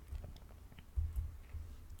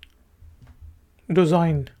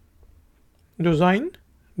 डिज़ाइन, डिज़ाइन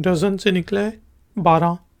डजन से निकला है,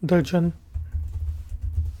 12 दर्जन,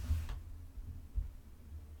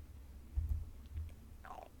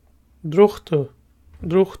 द्रुख्त,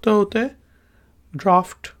 द्रुख्त होता है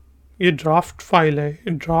ड्राफ्ट, ये ड्राफ्ट फाइल है,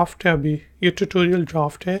 ये ड्राफ्ट है, अभी ये ट्यूटोरियल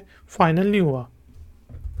ड्राफ्ट है, फाइनल नहीं हुआ।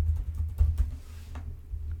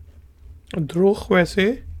 द्रोख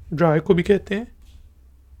वैसे ड्राई को भी कहते हैं।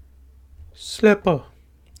 स्लेपर,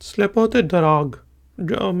 स्लेपर होता है दराग,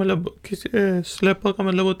 मतलब किसी स्लेपर का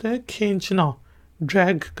मतलब होता है खींचना,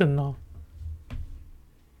 ड्रैग करना।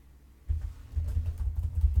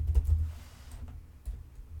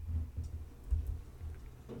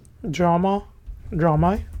 ड्रामा,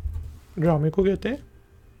 ड्रामा, ड्रामे को कहते हैं।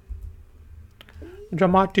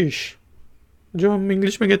 ड्रामाटिश, जो हम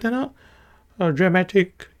इंग्लिश में कहते हैं ना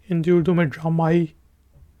ड्रामेटिक, हिंदी उर्दू में ड्रामाई,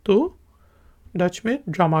 तो डच में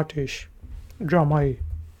ड्रामाटिश, ड्रामाई,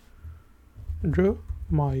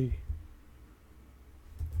 ड्रामाई।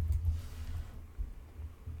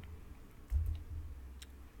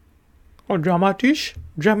 और ड्रामाटिश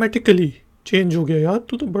ड्रामेटिकली चेंज हो गया यार,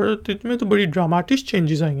 तो बड़ा इसमें तो बड़ी ड्रामेटिक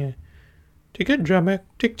चेंजेस आई हैं। ठीक है,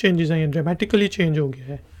 ड्रामेटिक चेंजेस आई हैं, ड्रामेटिकली चेंज हो गया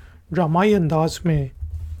है ड्रामाई अंदाज में,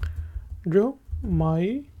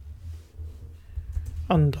 ड्रामाई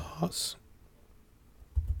अंदाज।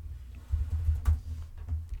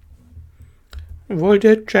 वर्ड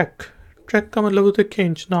है ट्रैक, ट्रैक का मतलब होता है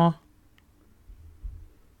खींचना।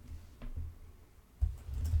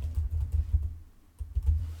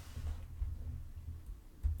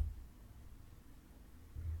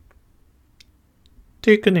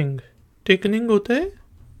 टेकनिंग, टेकनिंग होता है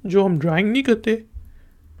जो हम ड्राइंग नहीं करते,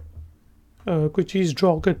 कोई चीज़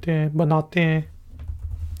ड्रॉ करते हैं, बनाते हैं,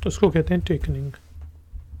 तो उसको कहते हैं टेकनिंग।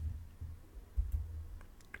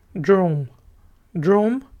 ड्रोम,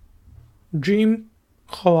 ड्रोम ड्रीम,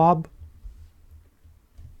 ख्वाब।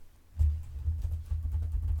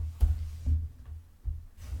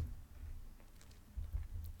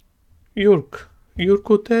 युर्क, युर्क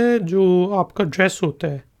होता है जो आपका ड्रेस होता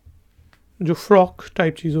है, जो फ्रॉक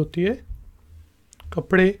टाइप चीज़ होती है,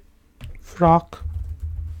 कपड़े, फ्रॉक।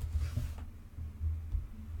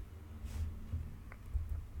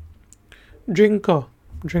 ड्रिंकर,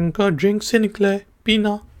 ड्रिंकर ड्रिंक से निकला है,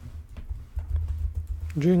 पीना,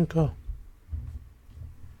 ड्रिंकर।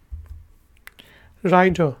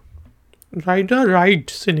 राइडर, राइडर राइड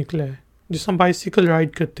से निकला है, जिस हम बाइसिकल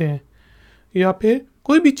राइड करते हैं, या फिर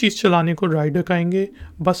कोई भी चीज़ चलाने को राइडर कहेंगे।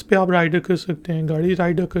 बस पे आप राइडर कर सकते हैं, गाड़ी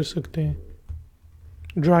राइडर कर सकते हैं।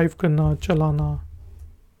 ड्राइव करना, चलाना,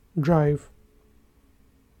 ड्राइव।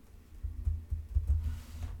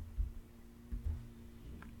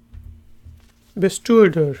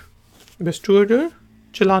 बेस्टुअर्डर, बेस्टुअर्डर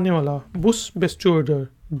चलाने वाला, बस बेस्टुअर्डर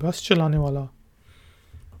बस चलाने वाला।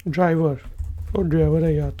 ड्राइवर और ड्राइवर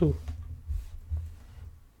है या तो।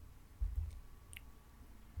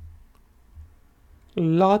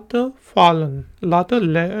 लात फालन, लात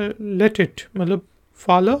लेट इट, मतलब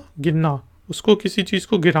फाला गिरना, उसको किसी चीज़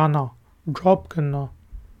को गिराना, ड्रॉप करना,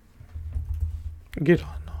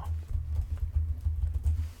 गिराना।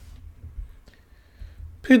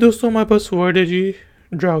 फिर दोस्तों हमारे पास वर्ड है जी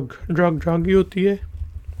ड्रग, ड्रग ड्रग ही होती है,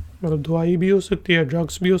 मतलब दवाई भी हो सकती है,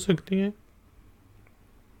 ड्रग्स भी हो सकती हैं।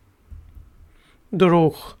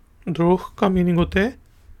 द्रोख, द्रोख का मीनिंग होता है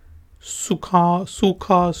सूखा,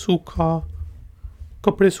 सूखा, सूखा,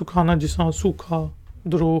 कपड़े सुखाना, जिसका सूखा,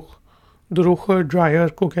 द्रोख। द्रोखर ड्रायर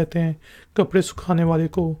को कहते हैं, कपड़े सुखाने वाले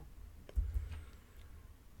को।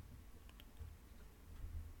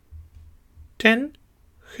 टेन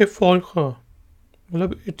खिफौल्ख,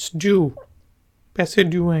 मतलब इट्स ड्यू, पैसे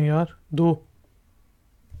ड्यू हैं यार, दो।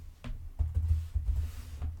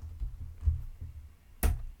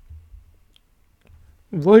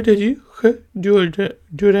 वर्ड है जी ड्यूरेंडर,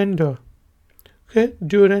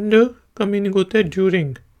 ड्यूरेंडर का मीनिंग होता है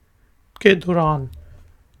ड्यूरिंग, के दौरान।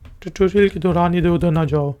 ट्यूटोरियल के दौरान इधर उधर ना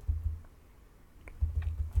जाओ।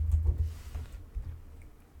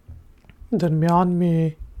 दरमियान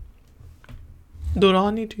में,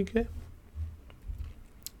 दौरान ही ठीक है।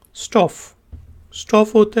 स्टॉफ,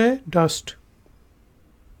 स्टॉफ होता है डस्ट,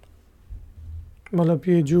 मतलब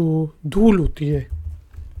ये जो धूल होती है,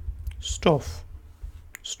 स्टॉफ,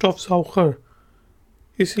 स्टॉफ साउखर,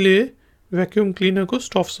 इसलिए वैक्यूम क्लीनर को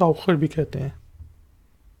स्टॉफ साउखर भी कहते हैं।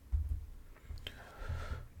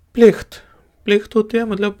 प्लिख्त, प्लिख्त होते हैं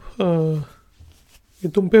मतलब ये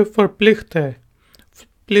तुम पे फरप्लिख्त है,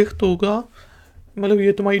 प्लिख्त होगा मतलब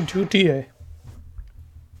ये तुम्हारी ड्यूटी है।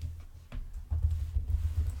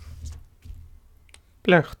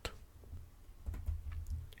 प्लिख्त।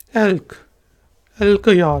 एल्क, एल्क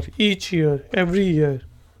यार, ईच ईयर, एवरी ईयर,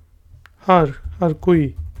 हर कोई,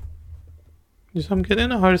 जिसे हम कहते हैं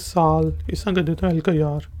ना हर साल, ऐसा कर देता हूँ एल्क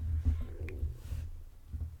यार,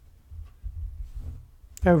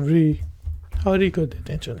 एवरी, हर ही कर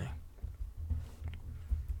देते हैं, चलें।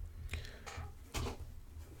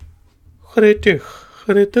 खरेटिख,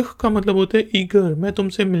 खरेटिख का मतलब होता है ईगर। मैं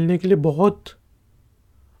तुमसे मिलने के लिए बहुत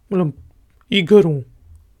मतलब ईगर हूँ,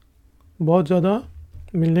 बहुत ज़्यादा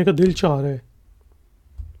मिलने का दिल चाह रहा है।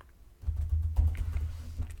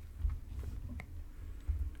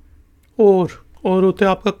 और होता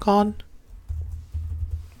है आपका कान।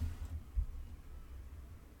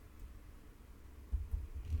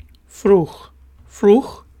 फ्रूख,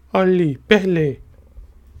 फ्रूख अर्ली, पहले।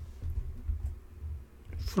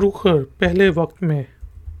 फ्रूखर, पहले वक्त में,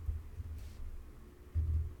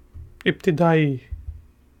 इब्तिदाई।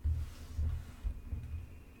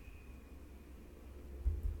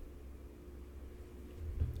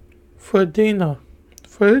 फरदेना,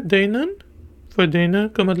 फरदेनन, फरदेना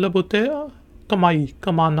का मतलब होता है कमाई,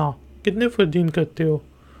 कमाना। कितने फरदीन करते हो?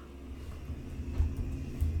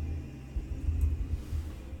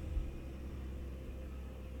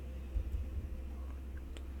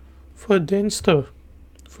 फरदेंस्तर,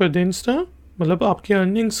 फरदेंस्तर मतलब आपकी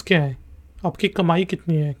अर्निंग्स क्या है, आपकी कमाई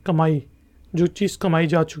कितनी है, कमाई, जो चीज़ कमाई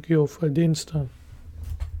जा चुकी हो, फरदेंस्तर।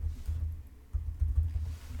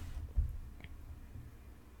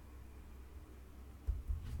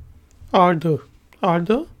 आर्द, आर्द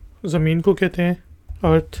ज़मीन को कहते हैं,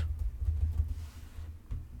 अर्थ।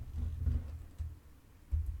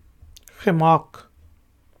 खमाक,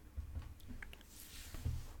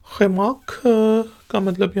 खमाक का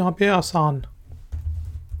मतलब यहाँ पे आसान।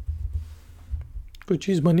 कोई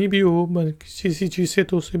चीज़ बनी भी हो किसी चीज़ से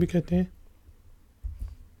तो उसे भी कहते हैं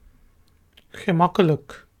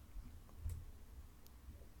खमाकलक।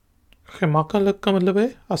 खमाकलक का मतलब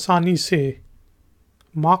है आसानी से।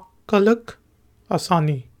 माकलक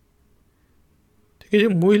आसानी, ठीक है जी।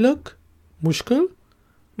 मुइलक मुश्किल,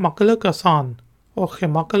 मकलक आसान और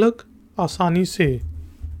खमाकलक आसानी से।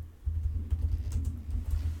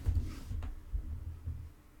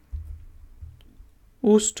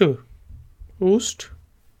 ऊस्ट, ऊस्ट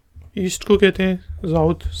ईस्ट को कहते हैं,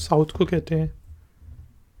 साउथ साउथ को कहते हैं।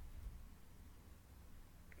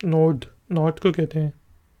 नॉर्थ, नॉर्थ को कहते हैं।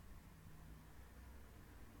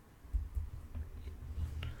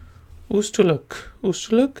 ऊस्टलक,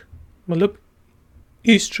 ऊस्टलक मतलब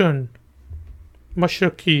ईस्टर्न,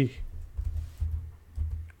 मशरकी,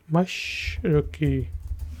 मशरकी।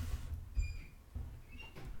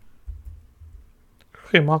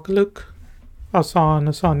 खमाकलक आसान,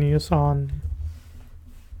 आसानी, आसान।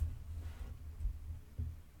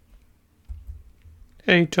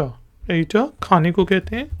 एटा, एटा खाने को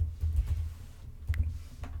कहते हैं।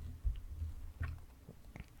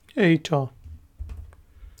 एटा।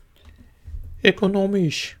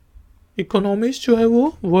 इकोनॉमिश, इकोनॉमिस्ट जो है वो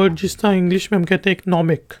वर्ड जिस तरह इंग्लिश में हम कहते हैं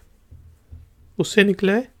इकनॉमिक, उससे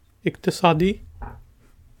निकला है इक्तसादी,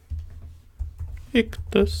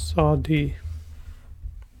 इक्तसादी।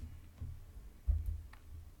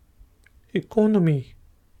 इकोनॉमी,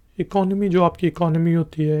 इकोनॉमी जो आपकी इकोनॉमी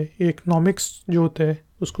होती है, इकोनॉमिक्स जो होता है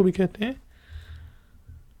उसको भी कहते हैं।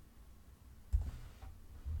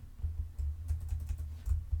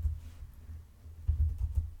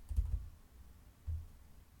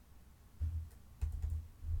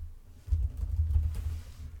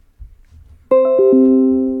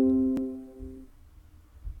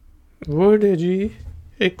 वर्ड है जी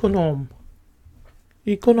इकोनॉम,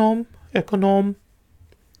 इकोनॉम, इकोनॉम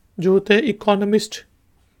जो होता है इकोनॉमिस्ट,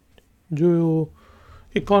 जो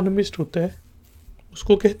इकोनॉमिस्ट होता है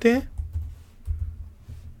उसको कहते हैं।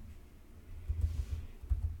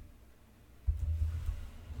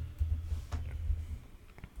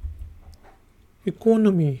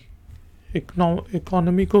 इकोनॉमी,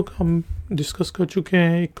 इकोनॉमी को हम डिस्कस कर चुके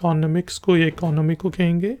हैं, इकोनॉमिक्स को या इकोनॉमी को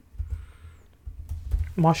कहेंगे।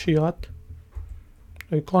 माशियात,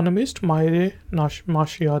 इकोनॉमिस्ट, माहिर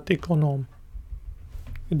माशियात, इकोनॉम।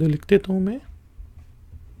 इधर लिख देता हूँ मैं।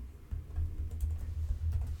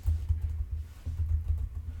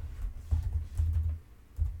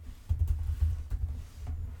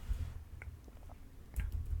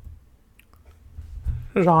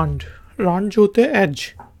 रांड, रांड जो होते हैं एज,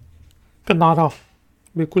 किनारा,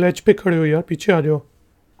 बिल्कुल एज पे खड़े हो यार, पीछे आ जाओ।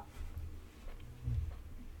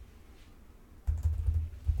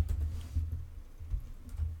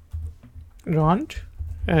 रांड,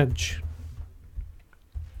 एज।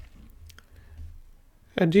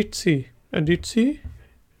 एडिटसी, एडिटसी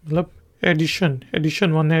मतलब एडिशन,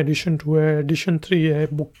 एडिशन 1 है, एडिशन 2 है, एडिशन 3 है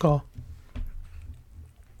बुक का।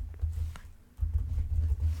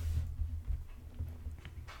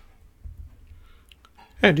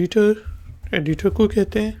 एडिटर, एडिटर को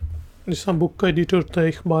कहते हैं जिसका बुक का एडिटर होता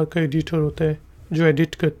है, अखबार का एडिटर होता है जो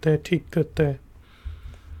एडिट करता है, ठीक करता है।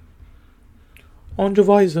 On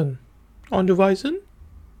revision, on revision,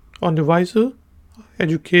 on रिवाइजर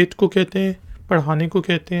educate को कहते हैं, पढ़ाने को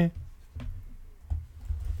कहते हैं।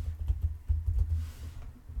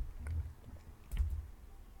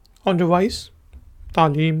 अदरवाइज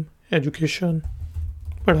तालीम, एजुकेशन,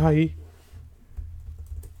 पढ़ाई।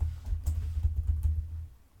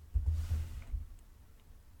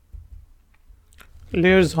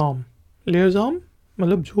 लेयर्स आर्म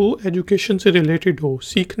मतलब जो एजुकेशन से रिलेटेड हो,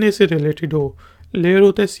 सीखने से रिलेटेड हो। लेयर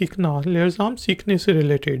होता है सीखना, लेयर्स आर्म सीखने से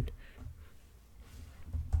रिलेटेड।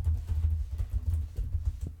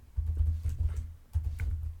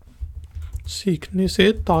 सीखने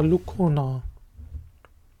से ताल्लुक होना।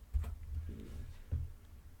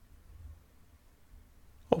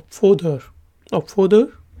 ऑफोदर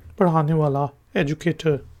पढ़ाने वाला,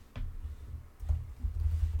 एजुकेटर।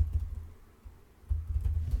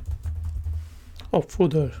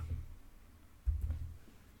 ऑफोदर।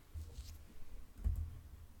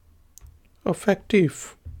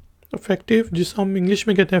 अफेक्टिव जिसे हम इंग्लिश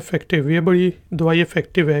में कहते हैं इफेक्टिव। ये बड़ी दवाई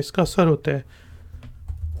इफेक्टिव है, इसका असर होता है,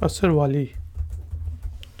 असर वाली,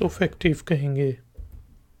 तो इफेक्टिव कहेंगे।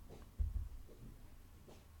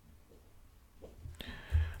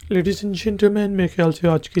 लेडीज एंड जेंटलमैन, मेरे ख्याल से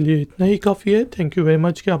आज के लिए इतना ही काफ़ी है। थैंक यू वेरी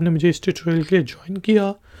मच कि आपने मुझे इस ट्यूटोरियल के लिए ज्वाइन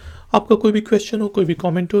किया। आपका कोई भी क्वेश्चन हो, कोई भी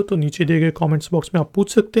कमेंट हो, तो नीचे दिए गए कमेंट्स बॉक्स में आप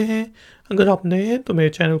पूछ सकते हैं। अगर आप नए हैं तो मेरे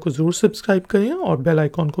चैनल को ज़रूर सब्सक्राइब करें और बेल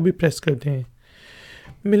आइकॉन को भी प्रेस कर दें।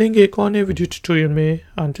 मिलेंगे एक और नए वीडियो ट्यूटोरियल में।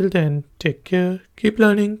 Until then, take care, keep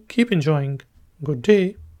learning, keep enjoying, good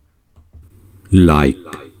day.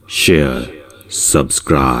 Like, share,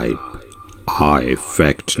 subscribe.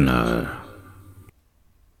 Ifactner.